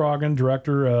 Jennifer Scroggin,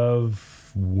 Director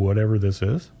of whatever this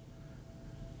is.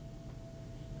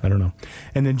 I don't know.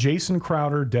 And then Jason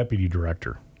Crowder, Deputy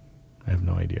Director. I have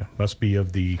no idea. Must be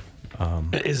of the...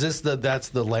 Is this that's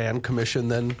the Land Commission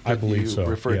then? I believe so.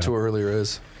 Referred to earlier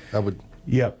as?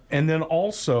 Yep. And then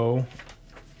also,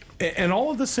 and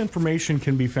all of this information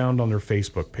can be found on their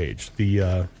Facebook page. The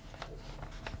not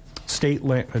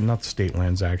the State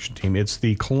Lands Action Team. It's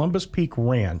the Columbus Peak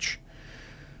Ranch.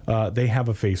 They have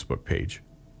a Facebook page.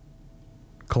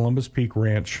 Columbus Peak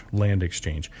Ranch Land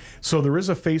Exchange. So there is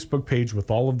a Facebook page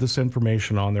with all of this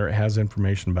information on there. It has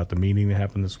information about the meeting that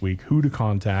happened this week, who to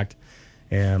contact,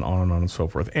 and on and so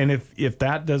forth. And if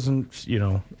that doesn't,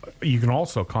 you can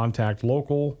also contact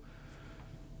local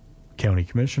county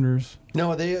commissioners. Now,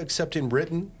 are they accepting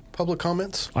written public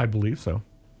comments? I believe so.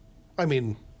 I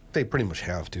mean, they pretty much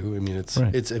have to. I mean, it's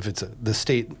right. If the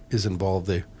state is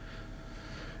involved,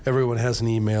 everyone has an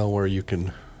email where you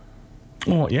can.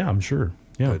 Well, yeah, I'm sure.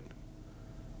 Yeah. But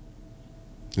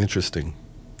interesting.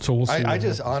 So we'll see. I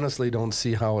just honestly don't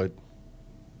see how it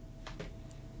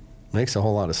makes a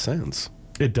whole lot of sense.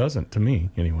 It doesn't to me,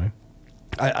 anyway.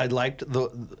 I liked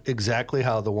exactly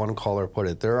how the one caller put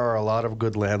it. There are a lot of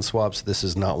good land swaps. This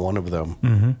is not one of them.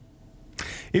 Mm-hmm.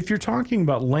 If you're talking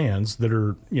about lands that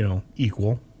are,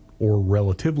 equal or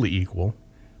relatively equal,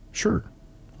 sure,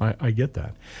 I get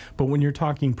that. But when you're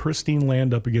talking pristine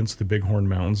land up against the Bighorn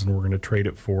Mountains and we're going to trade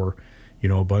it for,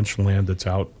 a bunch of land that's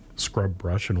out scrub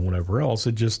brush and whatever else,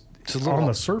 on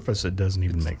the surface, it doesn't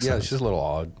even make sense. Yeah, it's just a little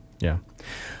odd. Yeah.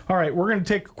 All right, we're going to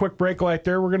take a quick break right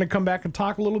there. We're going to come back and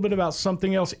talk a little bit about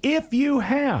something else. If you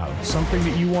have something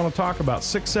that you want to talk about,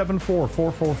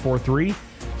 674-4443,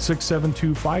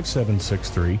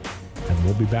 672-5763, and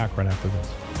we'll be back right after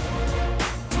this.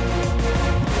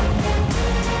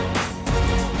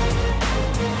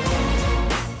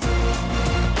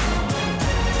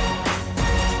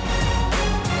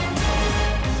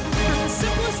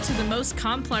 Most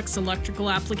complex electrical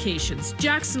applications,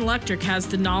 Jackson Electric has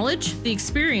the knowledge, the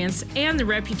experience, and the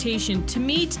reputation to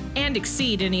meet and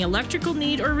exceed any electrical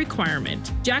need or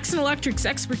requirement. Jackson Electric's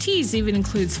expertise even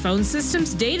includes phone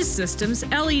systems, data systems,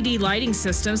 LED lighting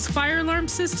systems, fire alarm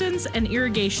systems, and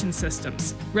irrigation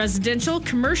systems. Residential,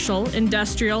 commercial,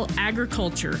 industrial,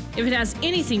 agriculture. If it has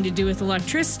anything to do with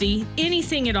electricity,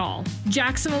 anything at all,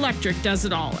 Jackson Electric does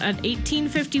it all at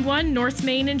 1851 North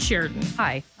Main in Sheridan.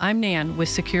 Hi, I'm Nan with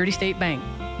Security State Bank.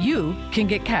 You can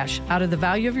get cash out of the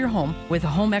value of your home with a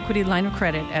home equity line of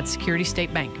credit at Security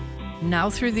State Bank.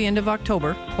 Now through the end of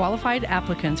October, qualified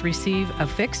applicants receive a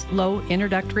fixed low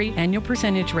introductory annual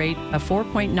percentage rate of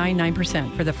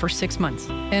 4.99% for the first 6 months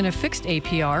and a fixed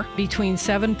APR between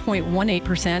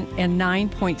 7.18% and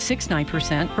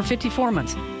 9.69% for 54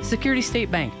 months. Security State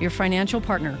Bank, your financial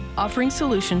partner, offering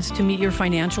solutions to meet your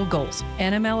financial goals.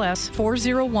 NMLS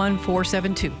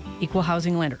 401472, Equal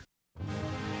Housing Lender.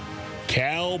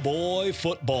 Cowboy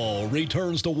football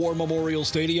returns to War Memorial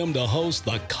Stadium to host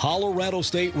the Colorado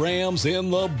State Rams in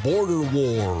the Border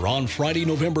War on Friday,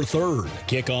 November 3rd.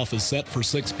 Kickoff is set for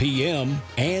 6 p.m.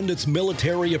 and it's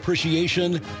military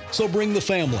appreciation, so bring the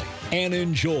family and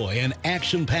enjoy an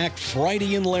action-packed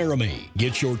Friday in Laramie.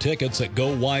 Get your tickets at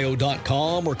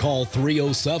GoWyo.com or call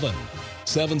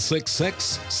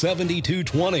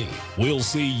 307-766-7220. We'll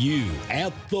see you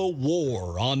at the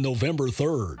War on November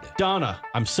 3rd. Donna,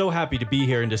 I'm so happy to be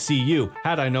here and to see you.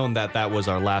 Had I known that was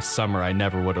our last summer, I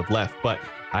never would have left. But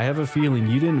I have a feeling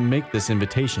you didn't make this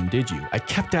invitation, did you? I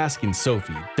kept asking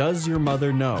Sophie, does your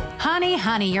mother know? Honey,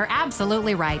 you're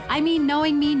absolutely right. I mean,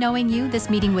 knowing me, knowing you, this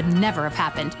meeting would never have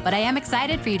happened. But I am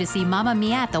excited for you to see Mamma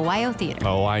Mia at the YO Theater.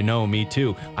 Oh, I know, me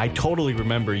too. I totally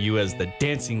remember you as the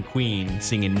dancing queen,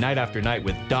 singing night after night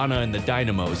with Donna and the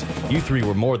Dynamos. You three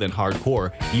were more than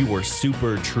hardcore. You were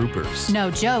super troopers.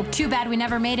 No joke. Too bad we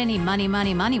never made any money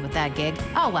with that gig.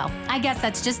 Oh well, I guess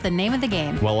that's just the name of the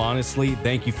game. Well, honestly,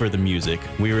 thank you for the music.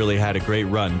 We really had a great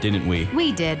run, didn't we?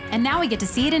 We did, and now we get to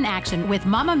see it in action with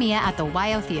Mamma Mia at the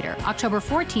YO Theater. October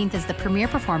 14th is the premiere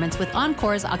performance with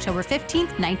encores October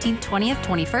 15th, 19th, 20th,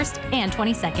 21st, and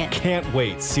 22nd. Can't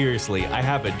wait. Seriously, I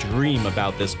have a dream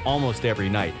about this almost every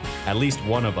night. At least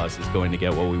one of us is going to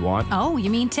get what we want. Oh,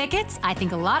 you mean tickets? I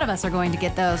think a lot of us are going to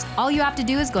get those. All you have to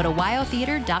do is go to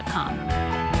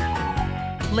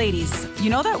yotheater.com. Ladies, you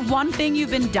know that one thing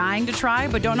you've been dying to try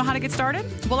but don't know how to get started?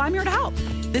 Well, I'm here to help.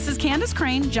 This is Candace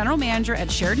Crane, General Manager at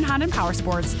Sheridan Honda and Power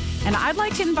Sports, and I'd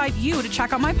like to invite you to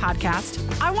check out my podcast,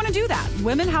 I Want to Do That,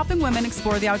 Women Helping Women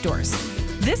Explore the Outdoors.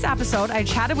 This episode, I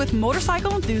chatted with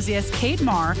motorcycle enthusiast Kate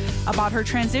Marr about her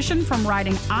transition from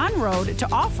riding on-road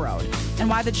to off-road and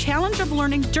why the challenge of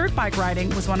learning dirt bike riding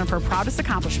was one of her proudest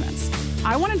accomplishments.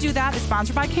 I Want to Do That is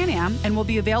sponsored by Can-Am and will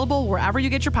be available wherever you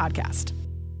get your podcast.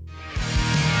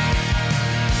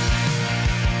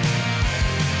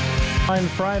 On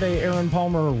Friday, Aaron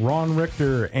Palmer, Ron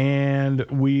Richter, and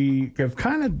we have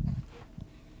kind of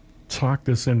talked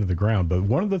this into the ground, but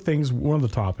one of the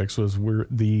topics was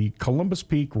the Columbus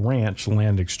Peak Ranch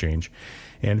land exchange.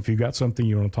 And if you've got something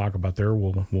you want to talk about there,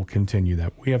 we'll continue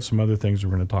that. We have some other things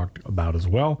we're going to talk about as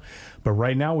well. But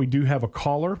right now we do have a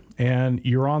caller, and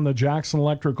you're on the Jackson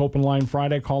Electric Open Line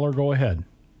Friday. Caller, go ahead.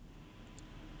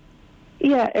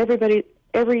 Yeah, everybody's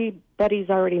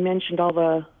already mentioned all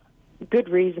the good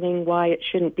reasoning why it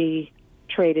shouldn't be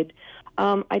traded.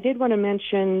 I did want to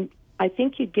mention, I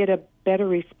think you'd get a better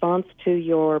response to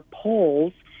your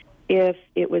polls if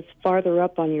it was farther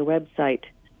up on your website.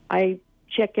 I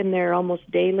check in there almost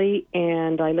daily,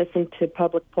 and I listen to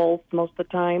public polls most of the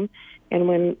time. And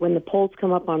when the polls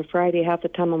come up on Friday, half the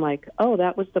time I'm like, oh,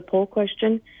 that was the poll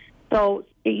question? So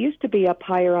it used to be up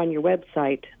higher on your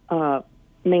website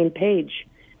main page,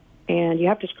 and you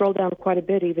have to scroll down quite a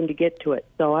bit even to get to it.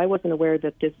 So I wasn't aware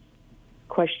that this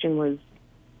question was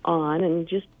on, and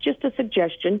just a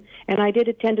suggestion. And I did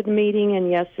attend the meeting, and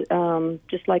yes,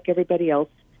 just like everybody else,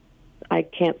 I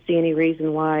can't see any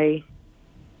reason why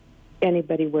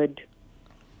anybody would,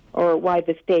 or why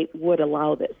the state would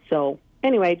allow this. So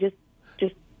anyway, just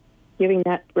giving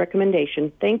that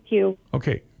recommendation. Thank you.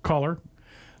 Okay, caller,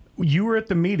 you were at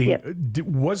the meeting. Yes.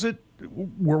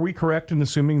 Were we correct in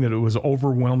assuming that it was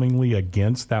overwhelmingly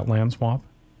against that land swap?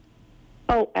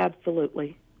 Oh,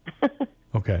 absolutely.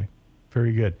 Okay,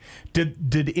 very good.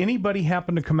 Did anybody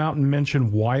happen to come out and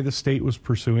mention why the state was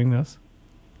pursuing this?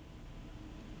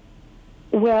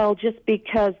 Well, just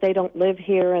because they don't live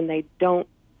here and they don't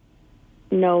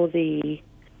know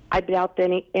I doubt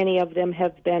any of them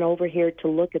have been over here to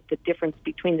look at the difference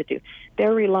between the two.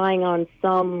 They're relying on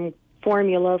some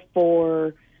formula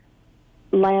for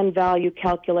land value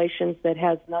calculations that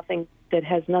has nothing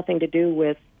to do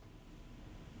with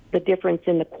the difference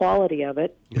in the quality of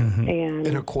it. Mm-hmm. And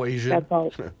an equation. That's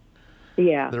all.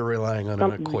 Yeah. They're relying on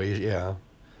an equation, yeah.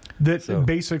 That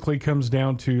basically comes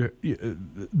down to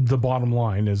the bottom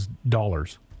line is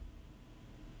dollars,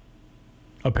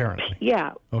 apparently.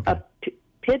 Yeah, okay. A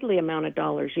piddly amount of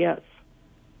dollars, yes.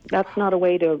 That's not a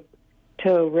way to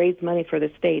raise money for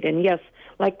the state. And yes,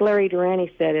 like Larry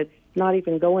Durante said, it's not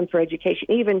even going for education.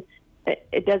 Even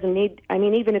it doesn't need,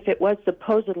 even if it was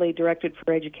supposedly directed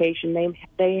for education,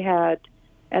 they had,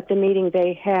 at the meeting,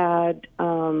 they had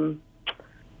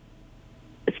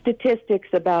statistics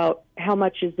about how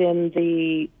much is in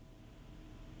the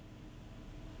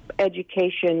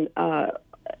education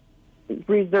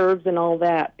reserves and all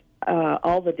that,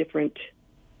 all the different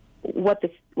what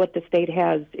the state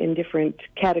has in different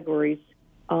categories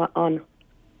on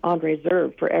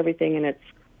reserve for everything, and it's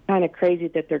kind of crazy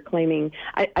that they're claiming.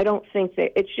 I don't think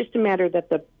that it's just a matter that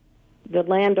the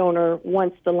landowner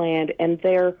wants the land, and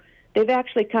they've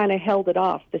actually kind of held it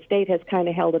off. The state has kind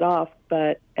of held it off,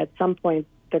 but at some point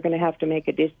they're going to have to make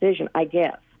a decision, I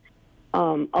guess.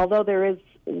 Although there is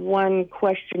one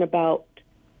question about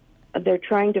they're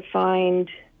trying to find,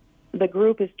 the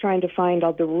group is trying to find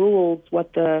all the rules,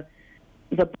 what the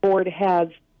board has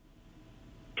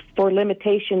for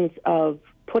limitations of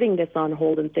putting this on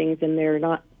hold and things, and they're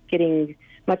not getting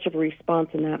much of a response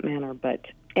in that manner. But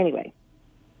anyway.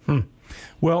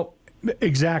 Well,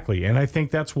 exactly, and I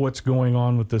think that's what's going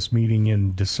on with this meeting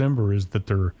in December is that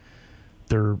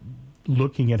they're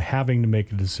looking at having to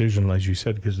make a decision, as you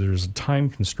said, because there's a time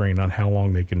constraint on how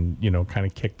long they can, kind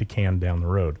of kick the can down the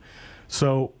road.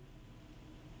 So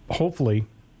hopefully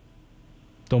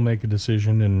they'll make a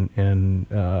decision, and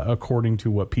according to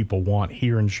what people want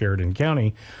here in Sheridan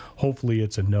County, hopefully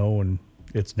it's a no and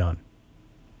it's done.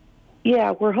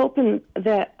 Yeah, we're hoping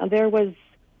that there was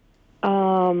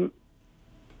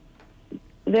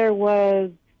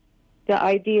the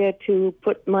idea to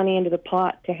put money into the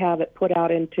pot to have it put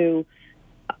out into,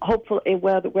 hopefully,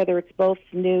 whether it's both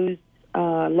news,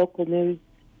 local news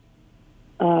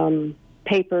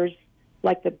papers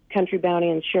like the Country Bounty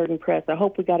and Sheridan Press. I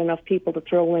hope we got enough people to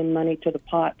throw in money to the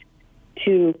pot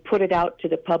to put it out to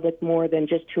the public more than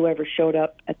just whoever showed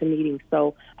up at the meeting.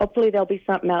 So hopefully there'll be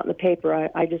something out in the paper.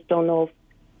 I just don't know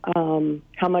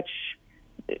how much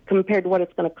compared to what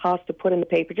it's going to cost to put in the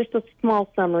paper. Just a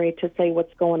small summary to say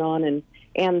what's going on,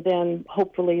 and then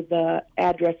hopefully the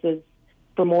addresses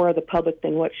for more of the public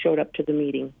than what showed up to the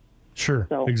meeting. Sure,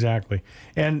 exactly.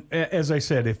 And as I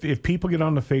said, if people get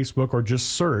onto Facebook or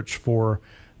just search for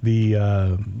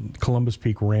the Columbus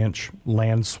Peak Ranch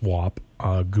land swap,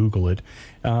 Google it,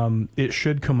 it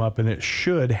should come up, and it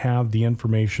should have the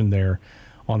information there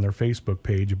on their Facebook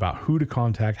page about who to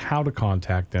contact, how to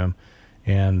contact them,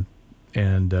 and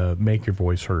make your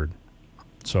voice heard.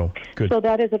 So, good. So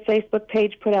that is a Facebook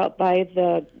page put out by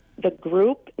the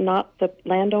group, not the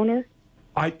landowner?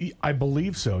 I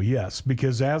believe so, yes,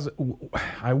 because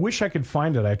I wish I could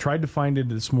find it. I tried to find it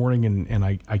this morning, and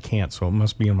I can't, so it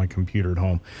must be on my computer at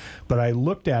home. But I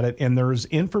looked at it, and there's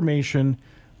information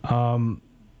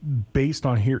based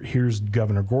on here's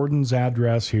Governor Gordon's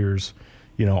address, here's,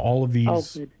 all of these. Oh,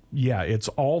 good. Yeah, it's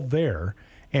all there.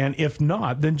 And if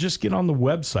not, then just get on the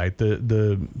website,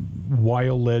 the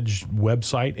WyoLedge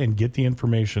website, and get the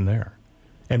information there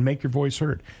and make your voice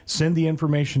heard. Send the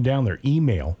information down there,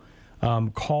 email.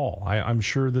 Call. I'm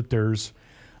sure that there's,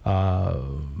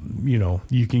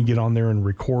 you can get on there and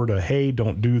record a, hey,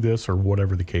 don't do this, or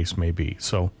whatever the case may be.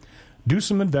 So do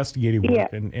some investigative work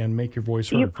and make your voice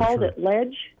heard. You called it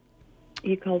Ledge?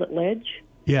 You called it Ledge?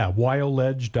 Yeah,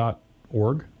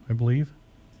 WyoLedge.org, I believe.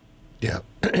 Yeah,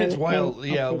 it's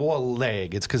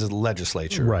WyoLeg. It's because of the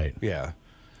legislature. Right. Yeah.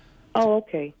 Oh,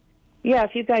 okay. Yeah,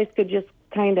 if you guys could just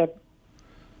kind of,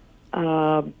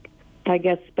 I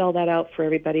guess, spell that out for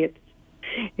everybody.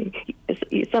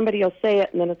 Somebody will say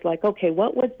it, and then it's like, okay,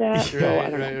 what was that? Right, so, I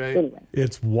don't know. Anyway.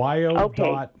 It's wyo.leg.org.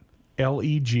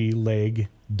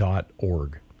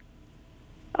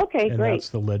 Okay, and great. That's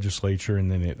the legislature,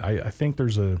 and then I think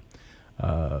there's you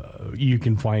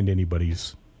can find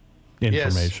anybody's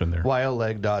information there.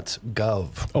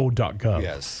 WyoLeg.gov. Oh, .gov.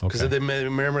 Yes, because they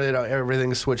remember that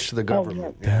everything switched to the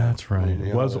government. Oh, yeah. That's right.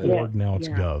 It was org, now it's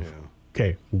gov. Yeah.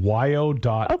 Okay,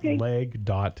 wyo.leg.gov.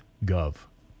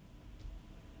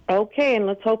 Okay, and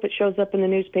let's hope it shows up in the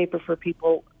newspaper for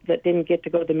people that didn't get to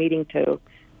go to the meeting to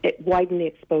widen the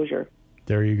exposure.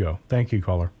 There you go. Thank you,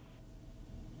 caller.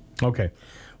 Okay,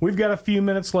 we've got a few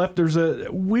minutes left.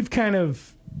 We've kind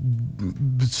of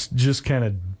just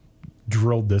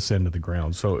drilled this into the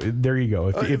ground. So there you go.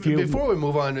 If you before we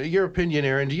move on, your opinion,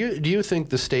 Aaron, do you think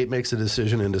the state makes a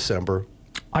decision in December?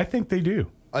 I think they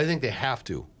do. I think they have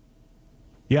to.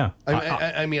 Yeah.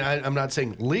 I'm not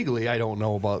saying legally. I don't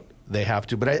know about they have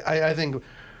to, but I think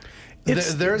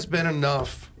there's been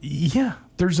enough. Yeah,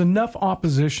 there's enough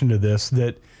opposition to this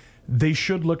that they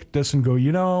should look at this and go,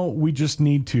 we just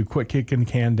need to quit kicking the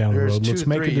can down the road. Let's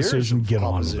make a decision, get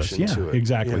on with this. Yeah,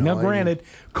 exactly. Now, granted,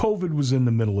 COVID was in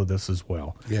the middle of this as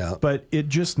well. Yeah. But it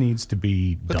just needs to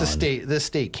be done. But the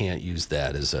state can't use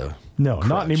that as a crutch.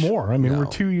 Not anymore. We're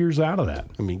 2 years out of that.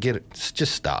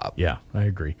 Just stop. Yeah, I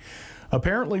agree.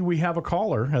 Apparently, we have a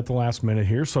caller at the last minute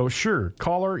here. So, sure,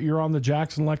 caller, you're on the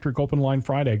Jackson Electric Open Line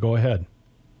Friday. Go ahead.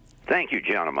 Thank you,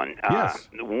 gentlemen. Yes.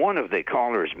 One of the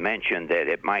callers mentioned that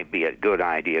it might be a good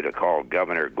idea to call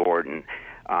Governor Gordon.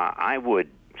 I would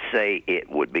say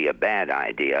it would be a bad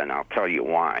idea, and I'll tell you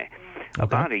why. Okay.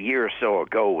 About a year or so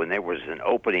ago, when there was an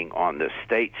opening on the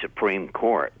state Supreme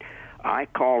Court, I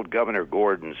called Governor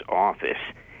Gordon's office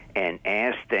and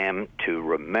asked them to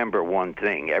remember one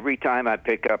thing. Every time I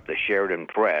pick up the Sheridan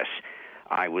Press,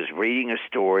 I was reading a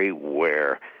story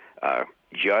where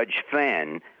Judge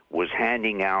Fenn was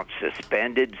handing out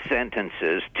suspended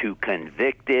sentences to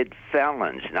convicted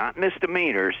felons, not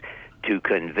misdemeanors, to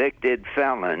convicted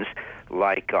felons,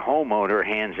 like a homeowner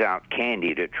hands out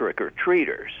candy to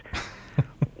trick-or-treaters.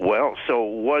 Well, so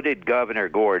what did Governor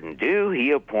Gordon do?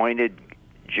 He appointed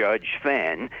Judge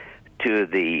Fenn to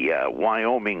the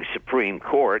Wyoming Supreme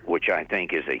Court, which I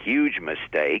think is a huge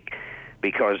mistake,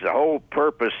 because the whole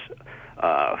purpose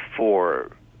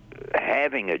for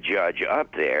having a judge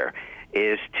up there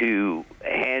is to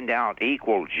hand out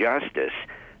equal justice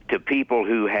to people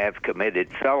who have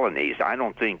committed felonies. I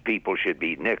don't think people should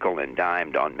be nickel and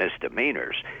dimed on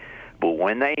misdemeanors. But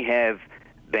when they have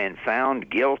been found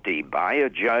guilty by a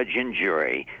judge and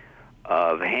jury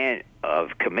of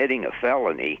committing a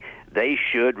felony, they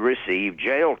should receive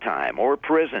jail time or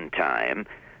prison time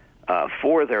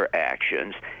for their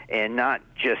actions, and not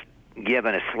just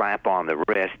given a slap on the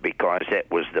wrist because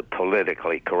it was the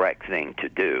politically correct thing to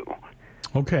do.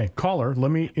 Okay, caller, let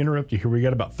me interrupt you here. We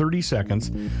got about 30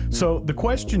 seconds. So the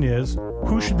question is,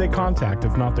 who should they contact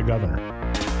if not the governor?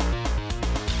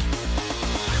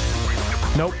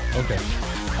 Nope. Okay.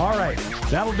 All right.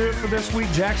 That'll do it for this week.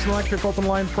 Jackson Electric Open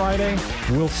Line Friday.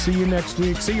 We'll see you next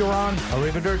week. See you, Ron.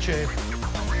 Arrivederci.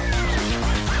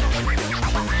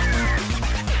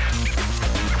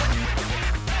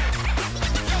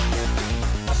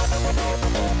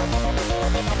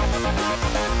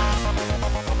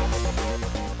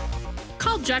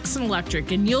 Call Jackson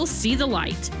Electric and you'll see the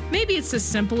light. Maybe it's as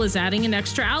simple as adding an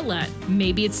extra outlet.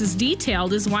 Maybe it's as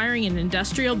detailed as wiring an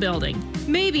industrial building.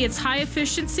 Maybe it's high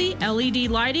efficiency LED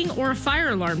lighting or a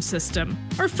fire alarm system,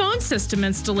 or phone system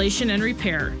installation and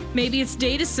repair. Maybe it's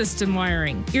data system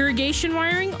wiring, irrigation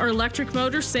wiring, or electric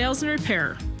motor sales and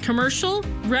repair. Commercial,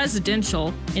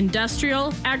 residential,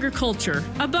 industrial, agriculture,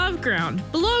 above ground,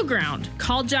 below ground.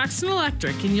 Call Jackson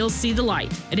Electric and you'll see the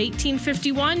light at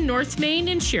 1851 North Main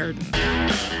in Sheridan.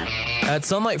 At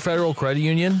Sunlight Federal Credit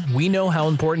Union, we know how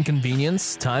important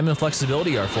convenience, time, and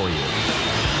flexibility are for you.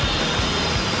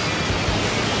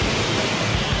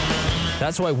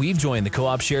 That's why we've joined the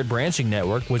Co-op Shared Branching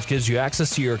Network, which gives you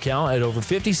access to your account at over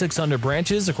 5,600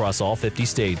 branches across all 50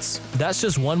 states. That's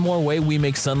just one more way we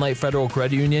make Sunlight Federal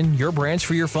Credit Union your branch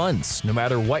for your funds, no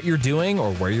matter what you're doing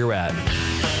or where you're at.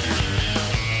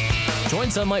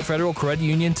 Join Sunlight Federal Credit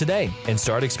Union today and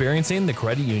start experiencing the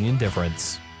credit union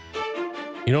difference.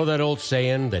 You know that old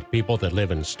saying that people that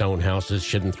live in stone houses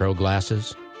shouldn't throw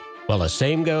glasses? Well, the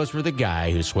same goes for the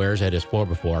guy who swears at his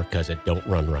 4x4 because it don't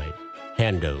run right.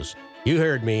 Handos. You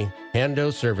heard me.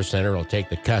 Handos Service Center will take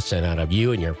the cussing out of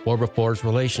you and your 4x4's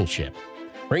relationship.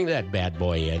 Bring that bad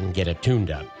boy in and get it tuned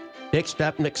up, fixed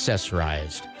up and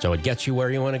accessorized, so it gets you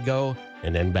where you want to go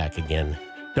and then back again.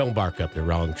 Don't bark up the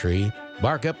wrong tree.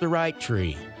 Bark up the right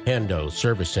tree. Handos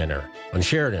Service Center on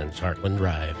Sheridan's Heartland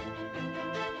Drive.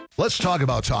 Let's talk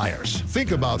about tires.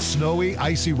 Think about snowy,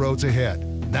 icy roads ahead.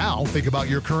 Now, think about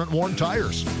your current worn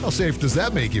tires. How safe does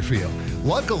that make you feel?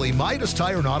 Luckily, Midas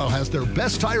Tire and Auto has their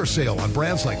best tire sale on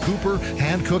brands like Cooper,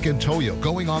 Hankook, and Toyo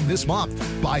going on this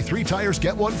month. Buy 3 tires,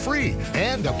 get 1 free,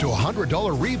 and up to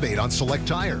 $100 rebate on select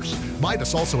tires.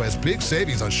 Midas also has big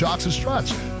savings on shocks and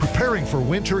struts. Preparing for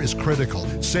winter is critical.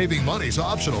 Saving money is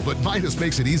optional, but Midas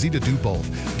makes it easy to do both.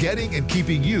 Getting and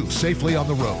keeping you safely on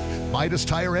the road. Midas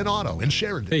Tire and Auto in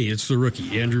Sheridan. Hey, it's the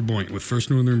rookie, Andrew Boynt with First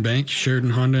Northern Bank, Sheridan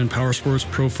Honda, and Power Sports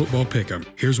Pro Football Pickup.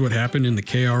 Here's what happened in the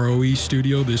KROE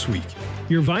studio this week.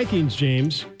 Your Vikings,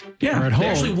 James, Yeah, are at home. they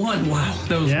actually won. Wow,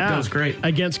 that was great.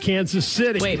 Against Kansas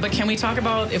City. Wait, but can we talk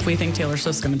about if we think Taylor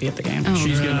Swift's going to be at the game? Oh,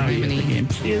 she's going to be at the game.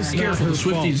 Is Be careful, the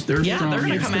Swifties. They're strong. they're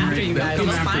going to come after you guys. They'll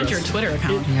find your Twitter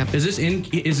account. Is this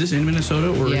in Minnesota?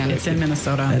 Or Yeah, it's in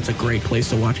Minnesota. That's a great place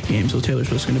to watch a game. So Taylor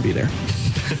Swift's going to be there.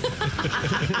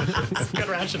 Good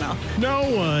rationale. No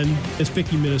one is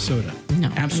picking Minnesota.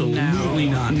 No, Absolutely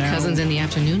not. No. Cousins in the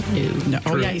afternoon? No.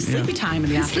 Oh yeah, sleepy time in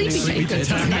the afternoon. Sleepy time.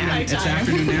 It's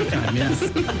afternoon nap time.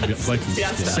 Yes. Like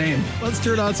same. Let's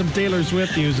turn on some Taylor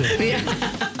Swift music. Yeah.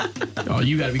 Oh,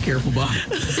 you got to be careful, Bob.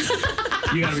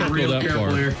 You got to be real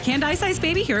careful here. Candice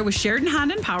Baby here with Sheridan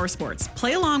Honda and Power Sports.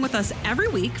 Play along with us every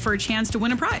week for a chance to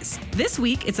win a prize. This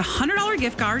week, it's a $100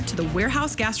 gift card to the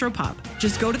Warehouse Gastro Pub.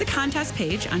 Just go to the contest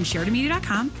page on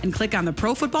SheridanMedia.com and click on the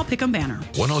Pro Football Pick'em banner.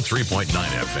 103.9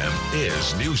 FM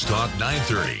is News Talk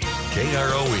 930.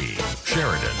 KROE,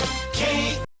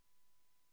 Sheridan.